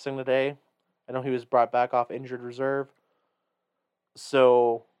practicing today. I know he was brought back off injured reserve.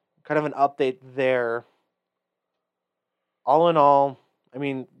 So, kind of an update there. All in all, I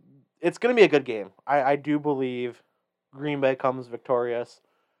mean, it's going to be a good game. I do believe Green Bay comes victorious.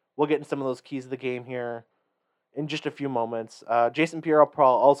 We'll get into some of those keys of the game here in just a few moments. Jason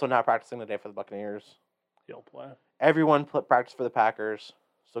Pierre-Paul also not practicing today for the Buccaneers. He'll play. Everyone practiced for the Packers,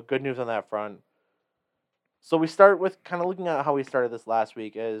 so good news on that front. So we start with kind of looking at how we started this last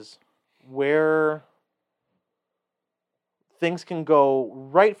week, is where things can go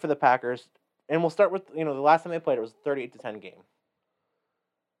right for the Packers. And we'll start with, the last time they played, it was a 38-10 game.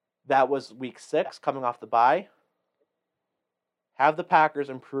 That was week 6, coming off the bye. Have the Packers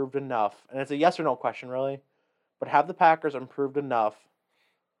improved enough? And it's a yes or no question, really. But have the Packers improved enough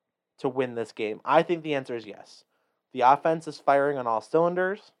to win this game? I think the answer is yes. The offense is firing on all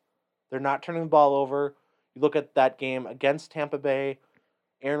cylinders. They're not turning the ball over. You look at that game against Tampa Bay.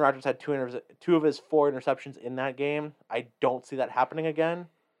 Aaron Rodgers had two of his 4 interceptions in that game. I don't see that happening again.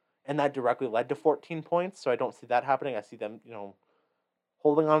 And that directly led to 14 points, so I don't see that happening. I see them,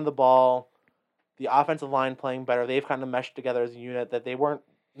 holding on to the ball. The offensive line playing better. They've kind of meshed together as a unit that they weren't,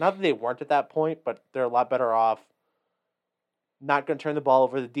 not that they weren't at that point, but they're a lot better off. Not going to turn the ball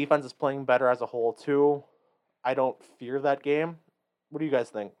over. The defense is playing better as a whole, too. I don't fear that game. What do you guys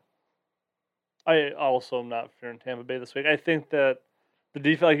think? I also am not fearing Tampa Bay this week. I think that the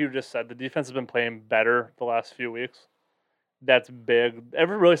defense, like you just said, the defense has been playing better the last few weeks. That's big.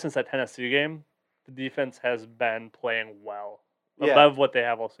 Really since that Tennessee game, the defense has been playing well. Above what they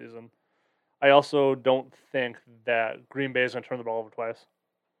have all season. I also don't think that Green Bay is going to turn the ball over twice.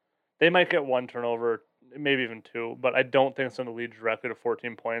 They might get one turnover, maybe even 2, but I don't think it's going to lead directly to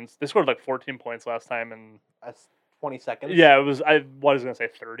 14 points. They scored like 14 points last time, and that's 20 seconds. Yeah, it was. I was going to say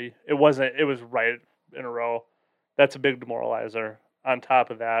 30. It wasn't. It was right in a row. That's a big demoralizer. On top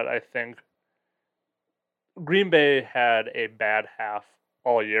of that, I think Green Bay had a bad half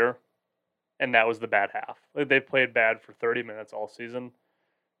all year, and that was the bad half. Like, they played bad for 30 minutes all season.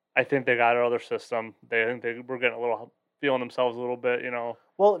 I think they got another system. I think they were getting feeling themselves a little bit,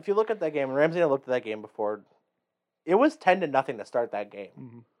 Well, if you look at that game, Ramsey and I looked at that game before. It was 10-0 to start that game.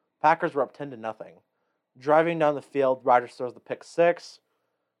 Mm-hmm. Packers were up 10-0. Driving down the field, Rodgers throws the pick 6.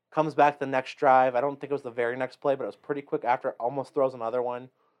 Comes back the next drive. I don't think it was the very next play, but it was pretty quick after. Almost throws another one.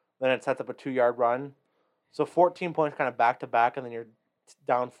 Then it sets up a 2-yard run. So 14 points kind of back to back, and then you're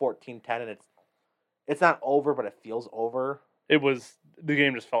down 14-10, and it's not over, but it feels over. The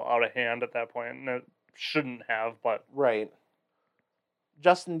game just fell out of hand at that point, and it shouldn't have, but right.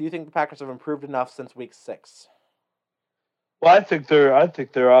 Justin, do you think the Packers have improved enough since week 6? Well, I think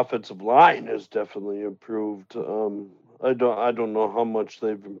their offensive line has definitely improved. I don't know how much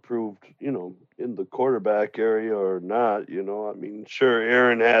they've improved, in the quarterback area or not. I mean, sure,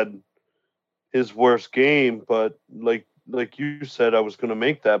 Aaron had his worst game, but like you said, I was going to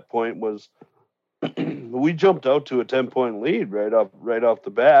make that point was we jumped out to a 10-point lead right off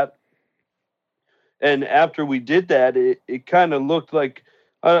the bat, and after we did that, it kind of looked like.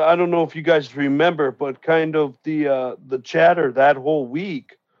 I don't know if you guys remember, but kind of the chatter that whole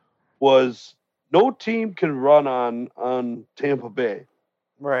week was no team can run on Tampa Bay.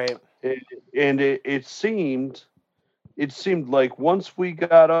 Right. And it seemed like once we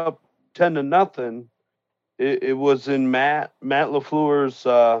got up 10-0, it was in Matt LaFleur's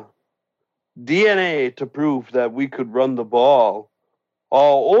DNA to prove that we could run the ball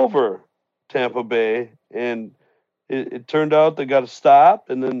all over Tampa Bay, and it turned out they got a stop,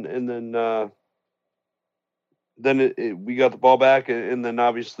 and then we got the ball back, and then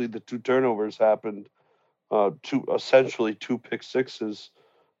obviously the 2 turnovers happened, essentially 2 pick sixes.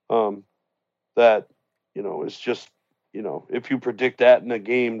 That is just if you predict that in a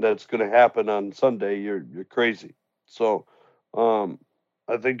game that's going to happen on Sunday, you're crazy. So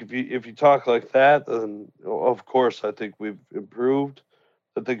I think if you talk like that, then of course I think we've improved.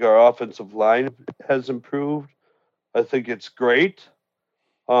 I think our offensive line has improved. I think it's great.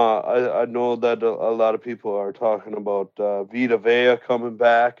 I know that a lot of people are talking about Vita Vea coming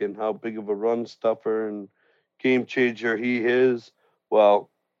back and how big of a run stuffer and game changer he is. Well,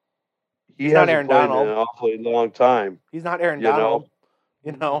 he's not Aaron Donald in an awfully long time. He's not Aaron Donald.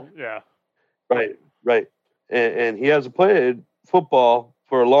 Yeah. Right. And he hasn't played football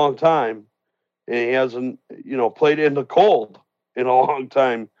for a long time, and he hasn't, played in the cold in a long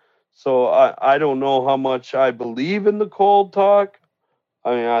time. So I don't know how much I believe in the cold talk.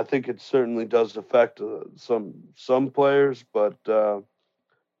 I mean, I think it certainly does affect some players, but I'll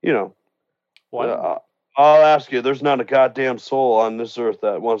ask you: there's not a goddamn soul on this earth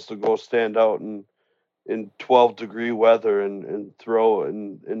that wants to go stand out in 12-degree weather and throw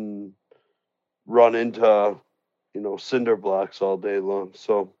and run into cinder blocks all day long.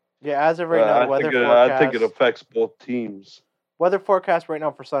 So yeah, as of right now, weather forecast. I think it affects both teams. Weather forecast right now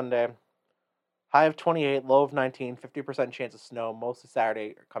for Sunday. High of 28, low of 19, 50% chance of snow, mostly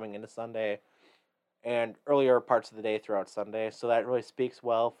Saturday coming into Sunday, and earlier parts of the day throughout Sunday. So that really speaks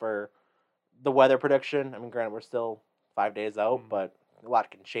well for the weather prediction. I mean, granted, we're still 5 days out, but a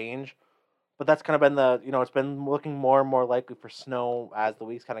lot can change. But that's kind of been it's been looking more and more likely for snow as the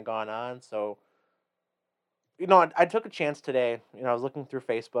week's kind of gone on. So, I took a chance today. I was looking through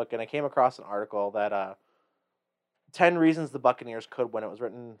Facebook, and I came across an article that 10 reasons the Buccaneers could win. It was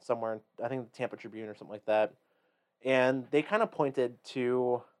written somewhere in, I think, the Tampa Tribune or something like that. And they kind of pointed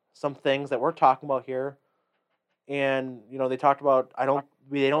to some things that we're talking about here. And, they talked about,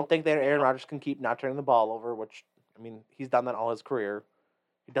 they don't think that Aaron Rodgers can keep not turning the ball over, which, I mean, he's done that all his career.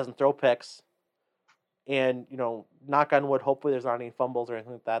 He doesn't throw picks. And, knock on wood, hopefully there's not any fumbles or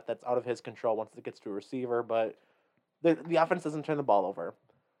anything like that that's out of his control once it gets to a receiver. But the offense doesn't turn the ball over.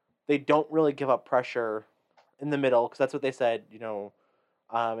 They don't really give up pressure in the middle, because that's what they said, in the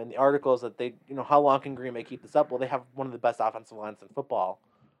articles, that they, how long can Green Bay keep this up? Well, they have one of the best offensive lines in football.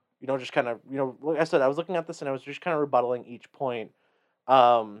 Just kind of, like I said, I was looking at this and I was just kind of rebuttaling each point.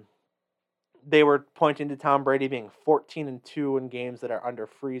 They were pointing to Tom Brady being 14-2 in games that are under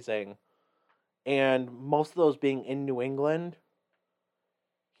freezing, and most of those being in New England.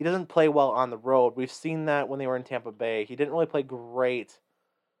 He doesn't play well on the road. We've seen that when they were in Tampa Bay. He didn't really play great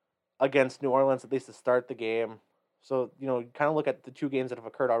against New Orleans, at least to start the game. So, you kind of look at the 2 games that have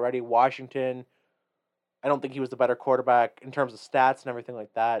occurred already. Washington, I don't think he was the better quarterback in terms of stats and everything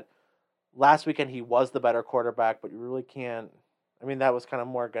like that. last weekend he was the better quarterback, but you really can't. I mean, that was kind of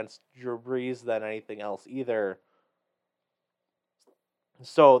more against Drew Brees than anything else either.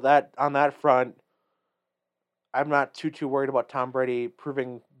 So that on that front, I'm not too worried about Tom Brady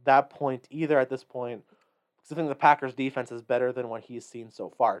proving that point either at this point, because I think the Packers' defense is better than what he's seen so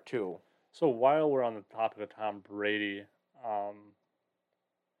far too. So while we're on the topic of Tom Brady,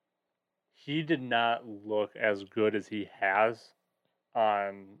 he did not look as good as he has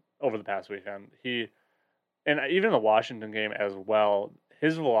over the past weekend. And even the Washington game as well,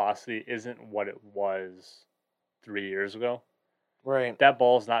 his velocity isn't what it was 3 years ago. Right. That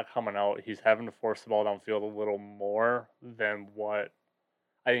ball's not coming out. He's having to force the ball downfield a little more than what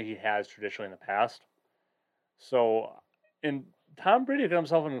I think he has traditionally in the past. So, and Tom Brady got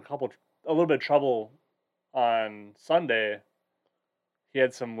himself in a little bit of trouble on Sunday. He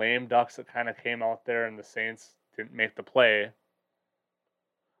had some lame ducks that kind of came out there, and the Saints didn't make the play.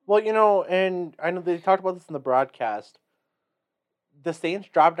 Well, and I know they talked about this in the broadcast. The Saints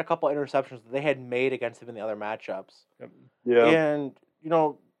dropped a couple interceptions that they had made against him in the other matchups. Yeah. And,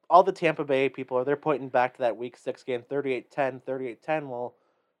 all the Tampa Bay people, they're pointing back to that Week 6 game, 38-10, 38-10. Well,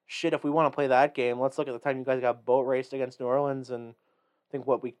 shit, if we want to play that game, let's look at the time you guys got boat raced against New Orleans, and I think,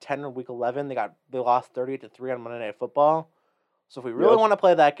 Week 10 or Week 11, they lost 38-3 on Monday Night Football. So if we really want to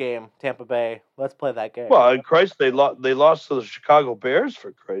play that game, Tampa Bay, let's play that game. Well, in Christ, they lost to the Chicago Bears,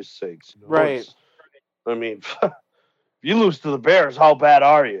 for Christ's sakes. Right. I mean, if you lose to the Bears, how bad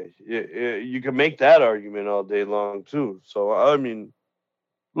are you? You can make that argument all day long, too. So, I mean,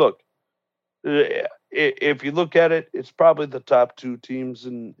 look, if you look at it, it's probably the top two teams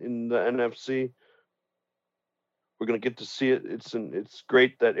in the NFC. We're going to get to see it. It's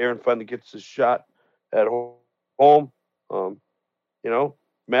great that Aaron finally gets his shot at home.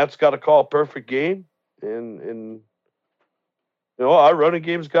 Matt's got to call a perfect game, and our running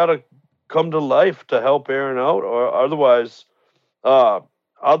game's got to come to life to help Aaron out, or otherwise. I'll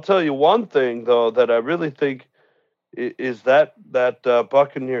tell you one thing though that I really think is that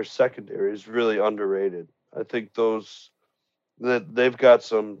Buccaneers secondary is really underrated. I think that they've got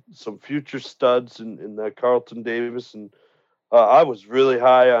some future studs in that Carlton Davis, and I was really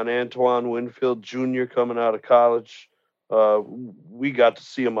high on Antoine Winfield Jr. coming out of college. We got to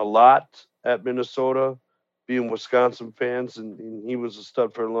see him a lot at Minnesota, being Wisconsin fans, and he was a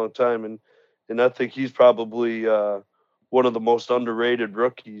stud for a long time. And I think he's probably one of the most underrated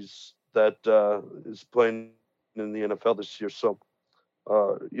rookies that is playing in the NFL this year. So,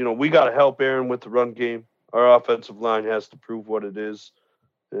 we got to help Aaron with the run game. Our offensive line has to prove what it is,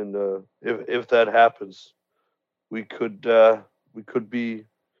 and if that happens, we could be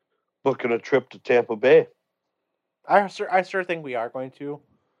booking a trip to Tampa Bay. I sure think we are going to.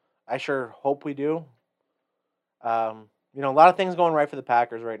 I sure hope we do. A lot of things going right for the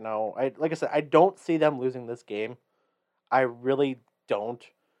Packers right now. Like I said, I don't see them losing this game. I really don't.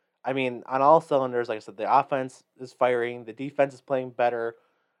 I mean, on all cylinders, like I said, the offense is firing. The defense is playing better.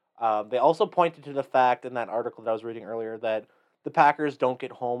 They also pointed to the fact in that article that I was reading earlier that the Packers don't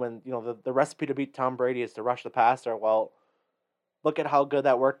get home, and the recipe to beat Tom Brady is to rush the passer. Well, look at how good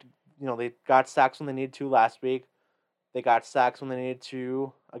that worked. They got sacks when they needed to last week. They got sacks when they needed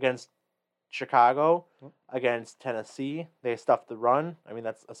to against Chicago, against Tennessee. They stuffed the run. I mean,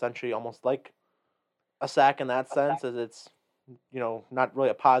 that's essentially almost like a sack in that sense, as it's not really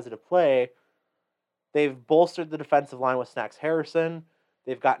a positive play. They've bolstered the defensive line with Snacks Harrison.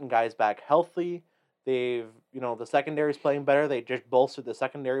 They've gotten guys back healthy. They've, the secondary's playing better. They just bolstered the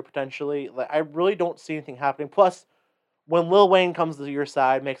secondary potentially. I really don't see anything happening. Plus, when Lil Wayne comes to your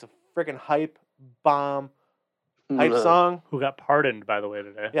side, makes a freaking hype song. Who got pardoned, by the way,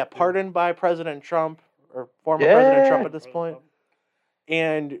 today. Yeah, pardoned by President Trump, or former President Trump at this point.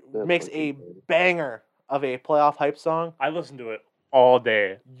 And makes a banger of a playoff hype song. I listened to it all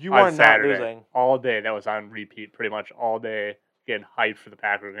day. You are not losing. All day. That was on repeat pretty much all day, getting hyped for the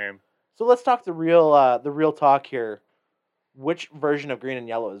Packer game. So let's talk the real talk here. Which version of green and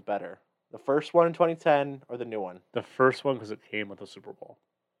yellow is better? The first one in 2010 or the new one? The first one, because it came with the Super Bowl.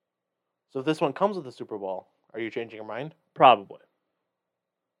 So if this one comes with the Super Bowl, are you changing your mind? Probably.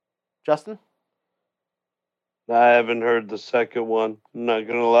 Justin? I haven't heard the second one. I'm not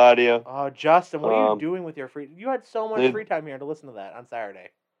gonna lie to you. Oh, Justin, what are you doing with your free? You had so much free time here to listen to that on Saturday.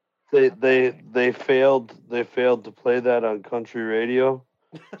 They failed to play that on country radio,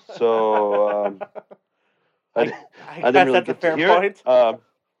 so I didn't really get to hear it.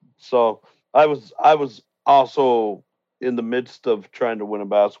 So I was also in the midst of trying to win a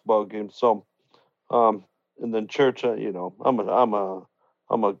basketball game. So, and then church, I'm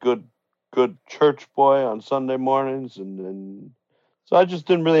a good church boy on Sunday mornings, and So I just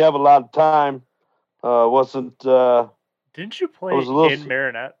didn't really have a lot of time. Wasn't. Didn't you play in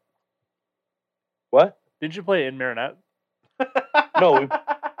Marinette? What? Didn't you play in Marinette? No,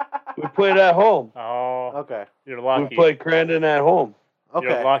 we played at home. Oh, okay. You're lucky. We played Crandon at home. Okay.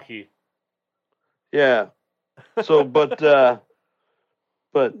 You're lucky. Yeah. So, but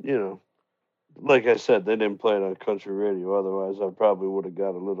you know, like I said, they didn't play it on country radio. Otherwise, I probably would have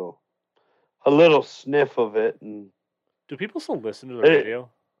got a little sniff of it. And do people still listen to the radio?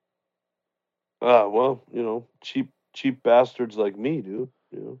 Well, you know, cheap bastards like me do.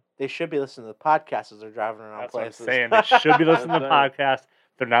 You know, they should be listening to the podcast as they're driving around places. What I'm saying. They should be listening to the podcast.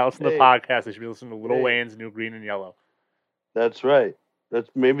 If they're not listening to the podcast, they should be listening to Lil Wayne's New Green and Yellow. That's right.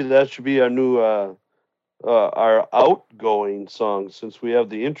 Maybe that should be our new our outgoing song. Since we have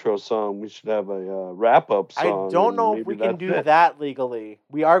the intro song, we should have a wrap up song. I don't know if we can do that legally.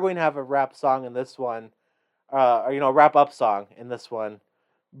 We are going to have a rap song in this one, or wrap up song in this one,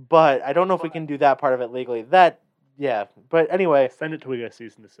 but I don't know if we can do that part of it legally. Yeah. But anyway, send it to we get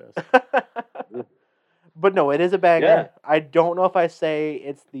cease and desist. But no, it is a banger. Yeah. I don't know if I say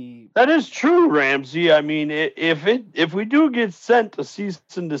it's the. That is true, Ramsey. I mean, if we do get sent to cease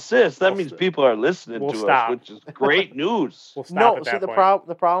and desist, that means people are listening to us, which is great news. No, see the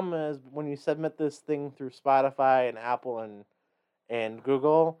problem is when you submit this thing through Spotify and Apple and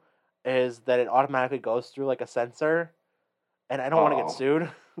Google, is that it automatically goes through like a censor, and I don't want to get sued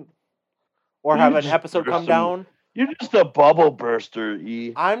or have an episode come down. You're just a bubble burster,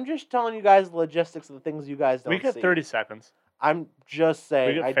 E. I'm just telling you guys the logistics of the things you guys don't see. We get 30 seconds. I'm just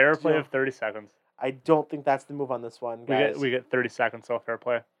saying. We get fair play of 30 seconds. I don't think that's the move on this one, guys. We get 30 seconds of fair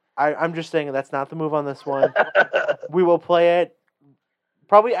play. I'm just saying that's not the move on this one. We will play it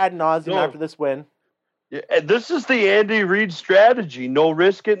probably ad nauseum after this win. Yeah, this is the Andy Reid strategy. No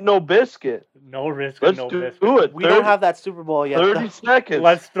risk it, no biscuit. No risk it, no biscuit. Let's do it. We don't have that Super Bowl yet. 30 seconds.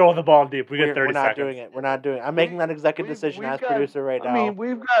 Let's throw the ball deep. We get 30 seconds. We're not doing it. We're not doing it. I'm making that executive decision as producer right now. I mean,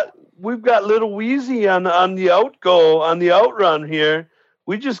 we've got Little Wheezy on the outrun here.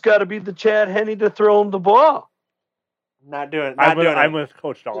 We just got to beat the Chad Henne to throw him the ball. Not doing it. I'm with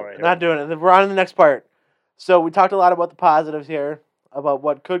Coach Dahl right here. Not doing it. We're on to the next part. So we talked a lot about the positives here, about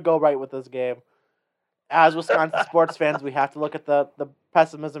what could go right with this game. As Wisconsin sports fans, we have to look at the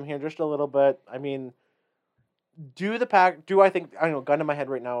pessimism here just a little bit. I mean, do I think, I don't know, gun to my head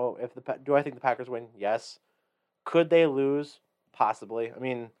right now, do I think the Packers win? Yes. Could they lose? Possibly. I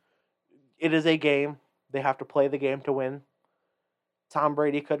mean, it is a game. They have to play the game to win. Tom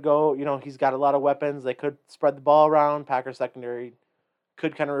Brady could go, he's got a lot of weapons. They could spread the ball around. Packers secondary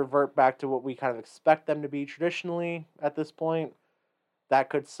could kind of revert back to what we kind of expect them to be traditionally at this point. That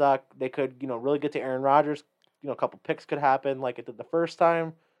could suck. They could, really get to Aaron Rodgers. A couple picks could happen like it did the first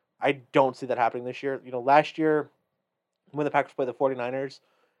time. I don't see that happening this year. Last year when the Packers played the 49ers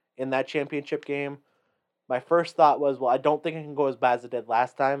in that championship game, my first thought was, well, I don't think it can go as bad as it did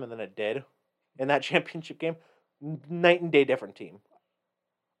last time, and then it did in that championship game. Night and day different team.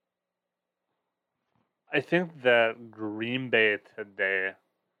 I think that Green Bay today,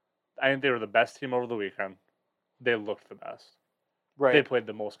 I think they were the best team over the weekend. They looked the best. Right. They played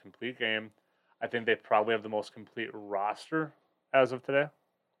the most complete game. I think they probably have the most complete roster as of today.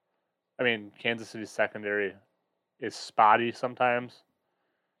 I mean, Kansas City's secondary is spotty sometimes.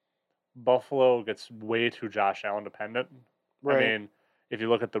 Buffalo gets way too Josh Allen dependent. Right. I mean, if you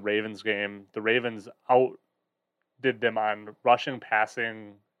look at the Ravens game, the Ravens outdid them on rushing,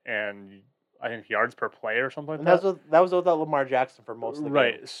 passing, and I think yards per play or something like that. That was without Lamar Jackson for most of the game.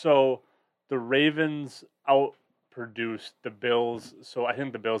 Right. So the Ravens outproduced the Bills. So I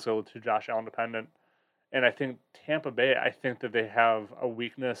think the Bills go to Josh Allen dependent. And I think Tampa Bay, I think that they have a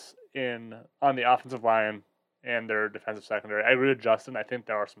weakness on the offensive line and their defensive secondary. I agree with Justin. I think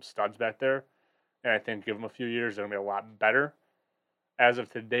there are some studs back there. And I think give them a few years, they're going to be a lot better. As of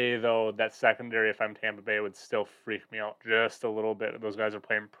today, though, that secondary, if I'm Tampa Bay, would still freak me out just a little bit. Those guys are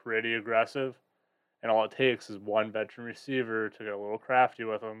playing pretty aggressive. And all it takes is one veteran receiver to get a little crafty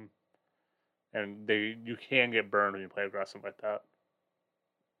with them. And you can get burned when you play aggressive like that.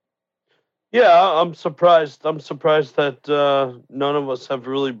 Yeah, I'm surprised. I'm surprised that none of us have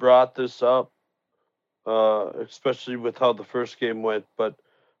really brought this up, especially with how the first game went. But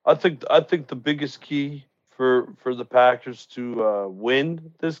I think the biggest key for the Packers to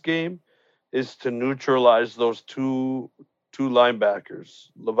win this game is to neutralize those two linebackers,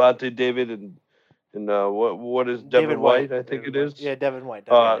 Levante David and what is Devin White? I think it is. Yeah, Devin White.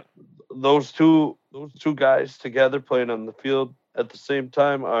 Those two guys together playing on the field at the same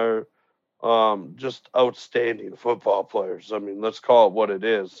time are just outstanding football players. I mean, let's call it what it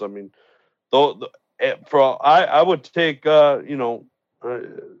is. I mean, I would take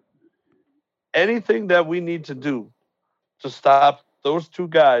Anything that we need to do to stop those two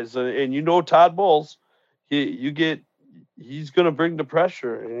guys, and Todd Bowles, he's going to bring the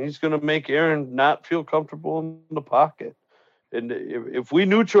pressure, and he's going to make Aaron not feel comfortable in the pocket. And if we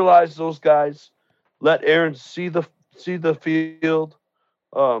neutralize those guys, let Aaron see the field,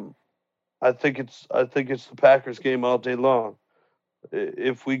 I think it's the Packers game all day long.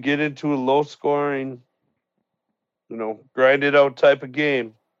 If we get into a low scoring, grinded out type of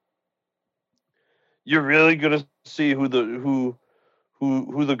game, you're really going to see who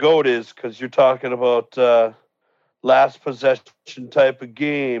the GOAT is, because you're talking about last possession type of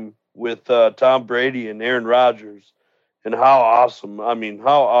game with Tom Brady and Aaron Rodgers. And how awesome! I mean,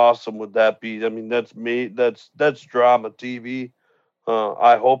 how awesome would that be? I mean, that's drama TV.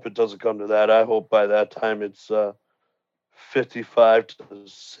 I hope it doesn't come to that. I hope by that time it's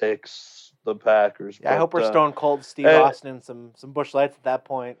 55-6, the Packers. Yeah, I hope we're Stone Cold Steve Austin and some Busch Lights at that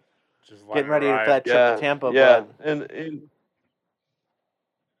point. Just getting ready for that trip to Tampa. Yeah, but... and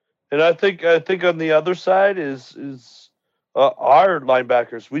I think on the other side is our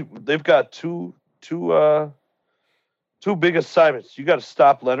linebackers. They've got two big assignments. You got to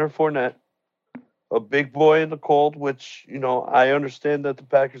stop Leonard Fournette, a big boy in the cold, which I understand that the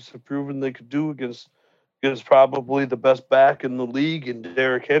Packers have proven they could do against probably the best back in the league in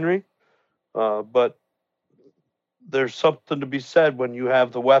Derrick Henry. But there's something to be said when you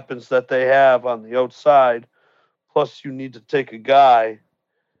have the weapons that they have on the outside. Plus, you need to take a guy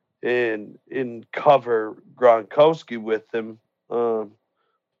and cover Gronkowski with him,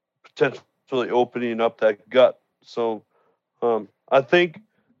 potentially opening up that gut. So I think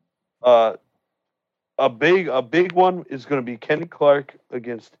a big one is going to be Kenny Clark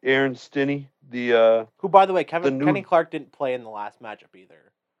against Aaron Stinney. Who, by the way, Kenny Clark didn't play in the last matchup either.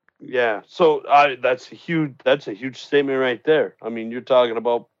 Yeah, so that's a huge statement right there. I mean, you're talking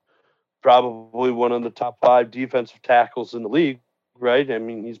about probably one of the top 5 defensive tackles in the league, right? I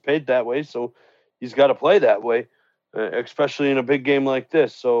mean, he's paid that way, so he's got to play that way, especially in a big game like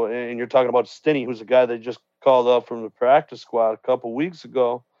this. So, and you're talking about Stinney, who's a guy they just called up from the practice squad a couple weeks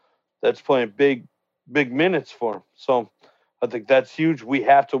ago, that's playing big minutes for him. So I think that's huge. We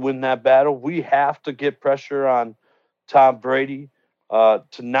have to win that battle. We have to get pressure on Tom Brady to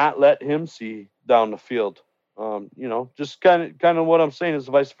not let him see down the field. Just kind of what I'm saying is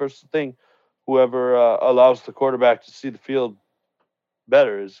the vice versa thing. Whoever allows the quarterback to see the field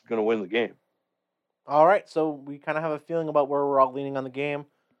better is going to win the game. All right, so we kind of have a feeling about where we're all leaning on the game.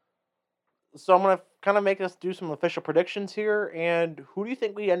 So I'm going to kind of make us do some official predictions here. And who do you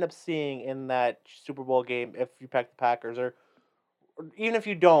think we end up seeing in that Super Bowl game if you pick the Packers? Or even if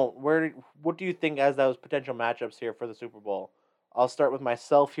you don't, what do you think as those potential matchups here for the Super Bowl? I'll start with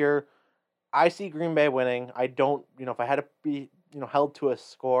myself here. I see Green Bay winning. I don't, if I had to be, held to a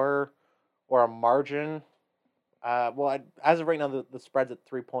score or a margin, as of right now, the spread's at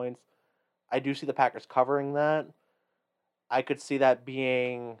 3 points. I do see the Packers covering that. I could see that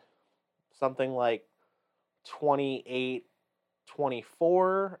being something like 28-24,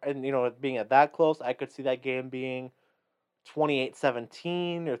 and, being at that close. I could see that game being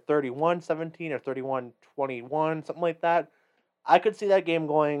 28-17 or 31-17 or 31-21, something like that. I could see that game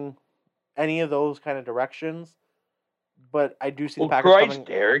going any of those kind of directions, but I do see the Packers coming.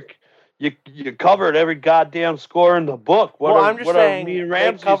 Derek, you covered every goddamn score in the book. What I'm just saying, me and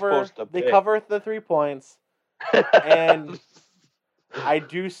Ramsey supposed to pick? They cover the 3 points, and I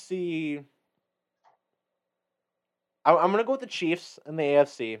do see. I'm going to go with the Chiefs in the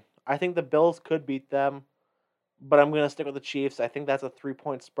AFC. I think the Bills could beat them, but I'm going to stick with the Chiefs. I think that's a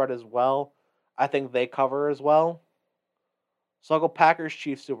 3-point spread as well. I think they cover as well. So I'll go Packers,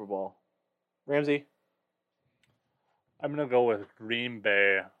 Chiefs, Super Bowl. Ramsey? I'm going to go with Green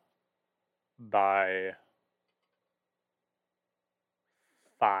Bay by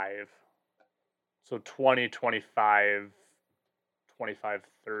 5. So 20, 25, 25,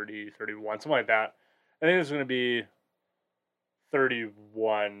 30, 31, something like that. I think it's going to be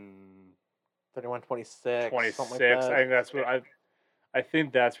 31, 26, 26. Something like that. I think that's what I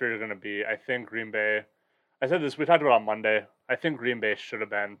think that's where you're going to be. I think Green Bay. I said this. We talked about it on Monday. I think Green Bay should have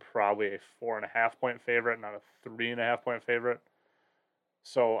been probably a 4.5-point favorite, not a 3.5-point favorite.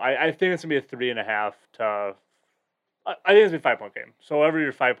 So I think it's gonna be a 3.5 to. I think it's gonna be a 5-point game. So whatever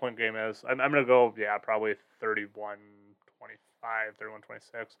your 5-point game is, I'm gonna go probably 31-25,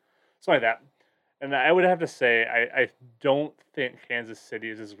 31-26, something like that. And I would have to say I don't think Kansas City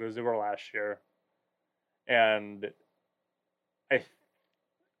is as good as they were last year. And I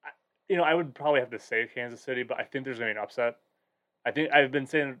would probably have to say Kansas City, but I think there's going to be an upset. I think I've been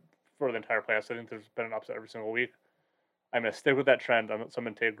saying for the entire playoffs, I think there's been an upset every single week. I'm going to stick with that trend. So I'm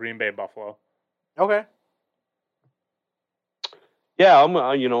going to take Green Bay Buffalo. Okay. Yeah,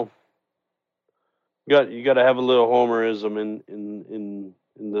 I'm. You got to have a little homerism in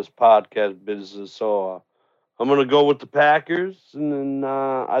this podcast business. So I'm going to go with the Packers, and then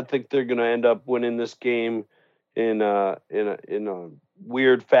I think they're going to end up winning this game in a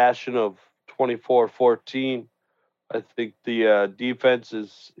weird fashion of 24-14. I think the defense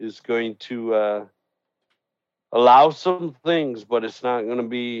is going to allow some things, but it's not going to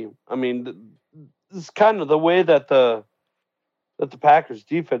be. I mean, this is kind of the way that the Packers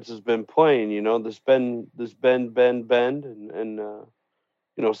defense has been playing. This bend, and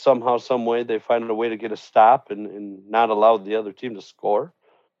somehow, some way they find a way to get a stop and not allow the other team to score.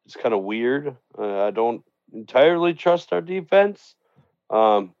 It's kind of weird. I don't entirely trust our defense.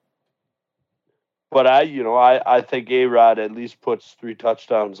 But I think A-Rod at least puts 3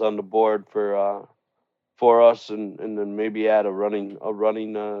 touchdowns on the board for us, and then maybe add a running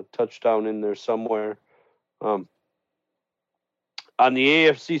touchdown in there somewhere. On the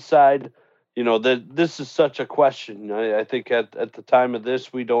AFC side, this is such a question. I think at the time of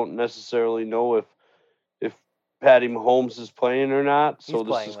this, we don't necessarily know if Patty Mahomes is playing or not. So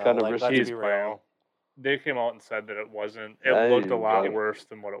this is kind of risky. He's playing. They came out and said that it wasn't. It looked a lot worse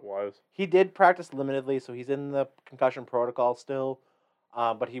than what it was. He did practice limitedly, so he's in the concussion protocol still.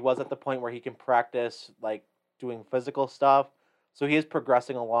 But he was at the point where he can practice, like, doing physical stuff. So he is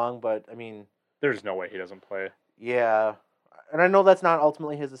progressing along, but, I mean... There's no way he doesn't play. Yeah. And I know that's not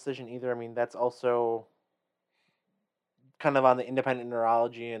ultimately his decision either. I mean, that's also kind of on the independent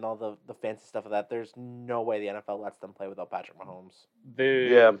neurology and all the fancy stuff of that. There's no way the NFL lets them play without Patrick Mahomes.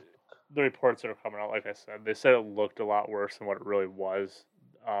 The reports that are coming out, like I said, they said it looked a lot worse than what it really was.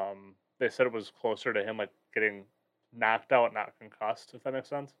 They said it was closer to him, like, getting knocked out, not concussed, if that makes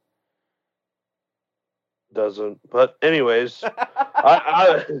sense. Doesn't. But anyways,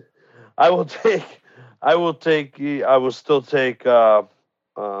 I will still take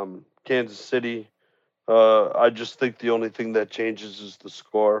Kansas City. I just think the only thing that changes is the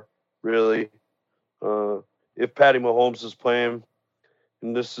score, really. If Patty Mahomes is playing,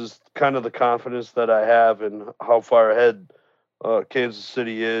 and this is kind of the confidence that I have in how far ahead Kansas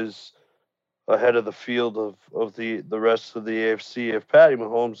City is ahead of the field of the rest of the AFC. If Patty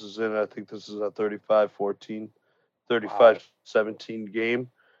Mahomes is in, I think this is a 35-14, 35-17 game.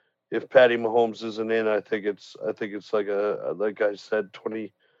 If Patty Mahomes isn't in, I think it's like I said,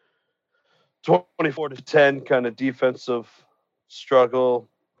 24-10 kind of defensive struggle.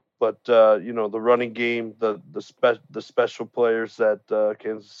 But the running game, the special players that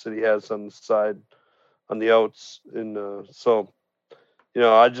Kansas City has on the side, on the outs, and so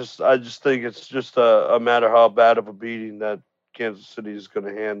I just think it's just a matter how bad of a beating that Kansas City is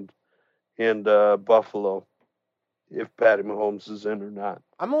going to hand Buffalo, if Patty Mahomes is in or not.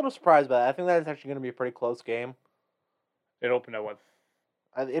 I'm a little surprised by that. I think that is actually going to be a pretty close game. It opened at what?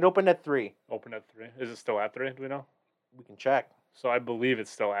 It opened at 3. Opened at 3. Is it still at 3? Do we know? We can check. So I believe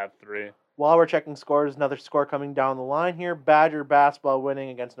it's still at 3. While we're checking scores, another score coming down the line here. Badger basketball winning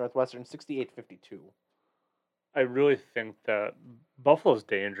against Northwestern 68-52. I really think that Buffalo's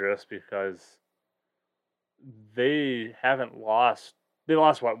dangerous because they haven't lost. They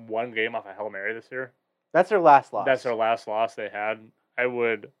lost, what, 1 game off a Hail Mary this year? That's their last loss. That's their last loss they had.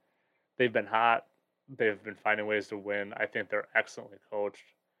 They've been hot. They've been finding ways to win. I think they're excellently coached.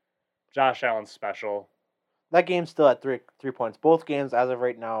 Josh Allen's special. That game's still at 3 points. Both games, as of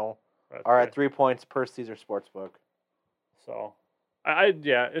right now, are at 3 points per Caesar Sportsbook. So,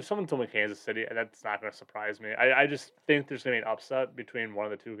 if someone told me Kansas City, that's not going to surprise me. I just think there's going to be an upset between one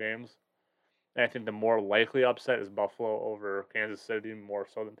of the 2 games. And I think the more likely upset is Buffalo over Kansas City, more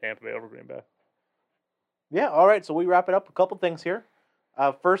so than Tampa Bay over Green Bay. Yeah, all right, so we wrap it up. A couple things here.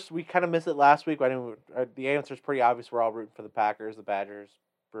 First, we kind of missed it last week. The answer is pretty obvious. We're all rooting for the Packers, the Badgers,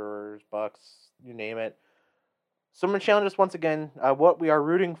 Brewers, Bucs, you name it. So I'm going to challenge us once again what we are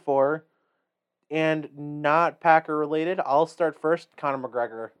rooting for, and not Packer related. I'll start first. Conor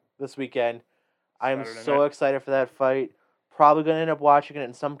McGregor this weekend. I am so excited for that fight. Probably going to end up watching it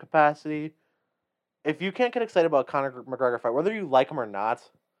in some capacity. If you can't get excited about Conor McGregor fight, whether you like him or not,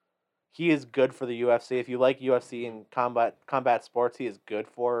 he is good for the UFC. If you like UFC and combat sports, he is good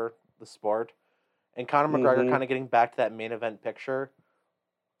for the sport. And Conor McGregor kind of getting back to that main event picture,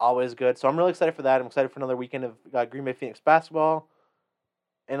 always good. So I'm really excited for that. I'm excited for another weekend of Green Bay Phoenix basketball.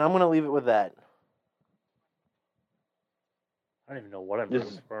 And I'm going to leave it with that. I don't even know what I'm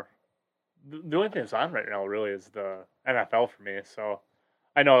rooting for. The only thing that's on right now really is the NFL for me. So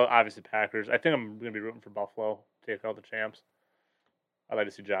I know, obviously, Packers. I think I'm going to be rooting for Buffalo to take out the champs. I'd like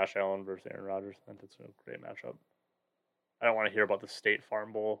to see Josh Allen versus Aaron Rodgers. I think that's a great matchup. I don't want to hear about the State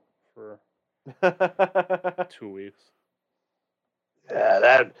Farm Bowl for 2 weeks.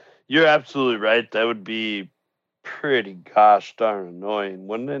 Yeah, you're absolutely right. That would be pretty gosh darn annoying,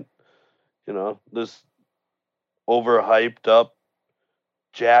 wouldn't it? You know, this overhyped up,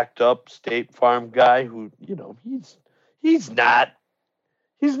 jacked up State Farm guy who, you know, he's not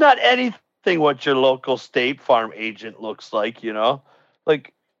anything what your local State Farm agent looks like, you know?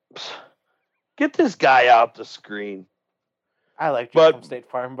 Like, get this guy out the screen. I like Jim from State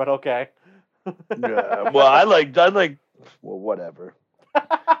Farm, but okay. Yeah, well, I like, well, whatever.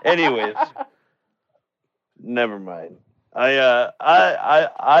 Anyways, never mind. I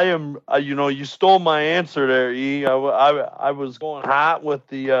am, you know, you stole my answer there, E. I was going hot with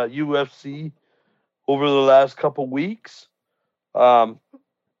the UFC over the last couple weeks. But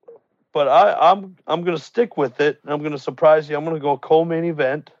I'm gonna stick with it. I'm gonna surprise you. I'm gonna go co-main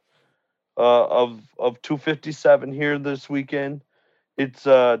event of 257 here this weekend. It's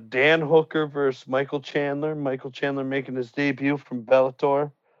Dan Hooker versus Michael Chandler. Michael Chandler making his debut from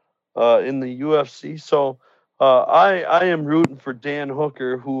Bellator in the UFC. So I am rooting for Dan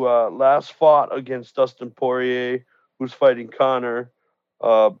Hooker, who last fought against Dustin Poirier, who's fighting Conor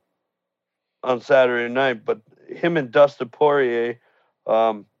on Saturday night. But him and Dustin Poirier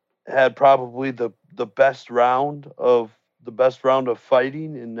had probably the best round of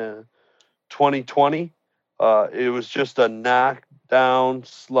fighting in 2020. It was just a knockdown,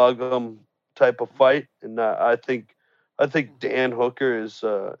 slug 'em type of fight, and I think Dan Hooker is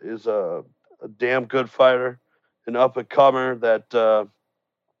a damn good fighter, an up and comer that's going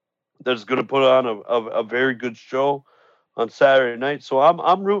to put on a very good show on Saturday night. So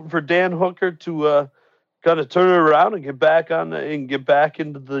I'm rooting for Dan Hooker to kind of turn it around and get back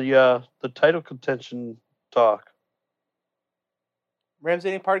into the title contention talk. Ramsey,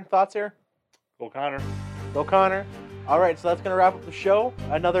 any parting thoughts here? Go Conor. Go Conor. All right, so that's going to wrap up the show.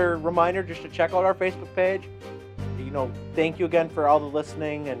 Another reminder just to check out our Facebook page. You know, thank you again for all the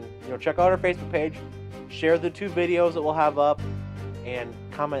listening, and you know, check out our Facebook page. Share the 2 videos that we'll have up, and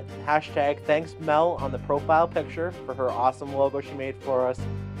comment hashtag thanks Mel on the profile picture for her awesome logo she made for us.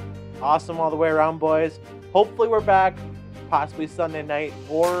 Awesome all the way around, boys. Hopefully we're back, possibly Sunday night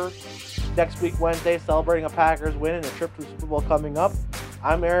or next week Wednesday, celebrating a Packers win and a trip to the Super Bowl coming up.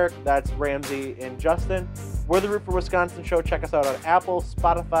 I'm Eric, that's Ramsey and Justin. We're the Root for Wisconsin show. Check us out on Apple,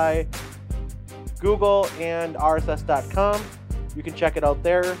 Spotify, Google, and RSS.com. You can check it out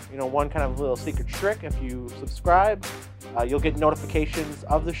there. You know, one kind of little secret trick, if you subscribe, you'll get notifications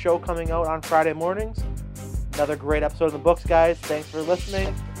of the show coming out on Friday mornings. Another great episode of the Bucs, guys. Thanks for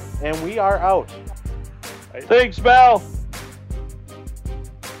listening, and we are out. Thanks, Mel.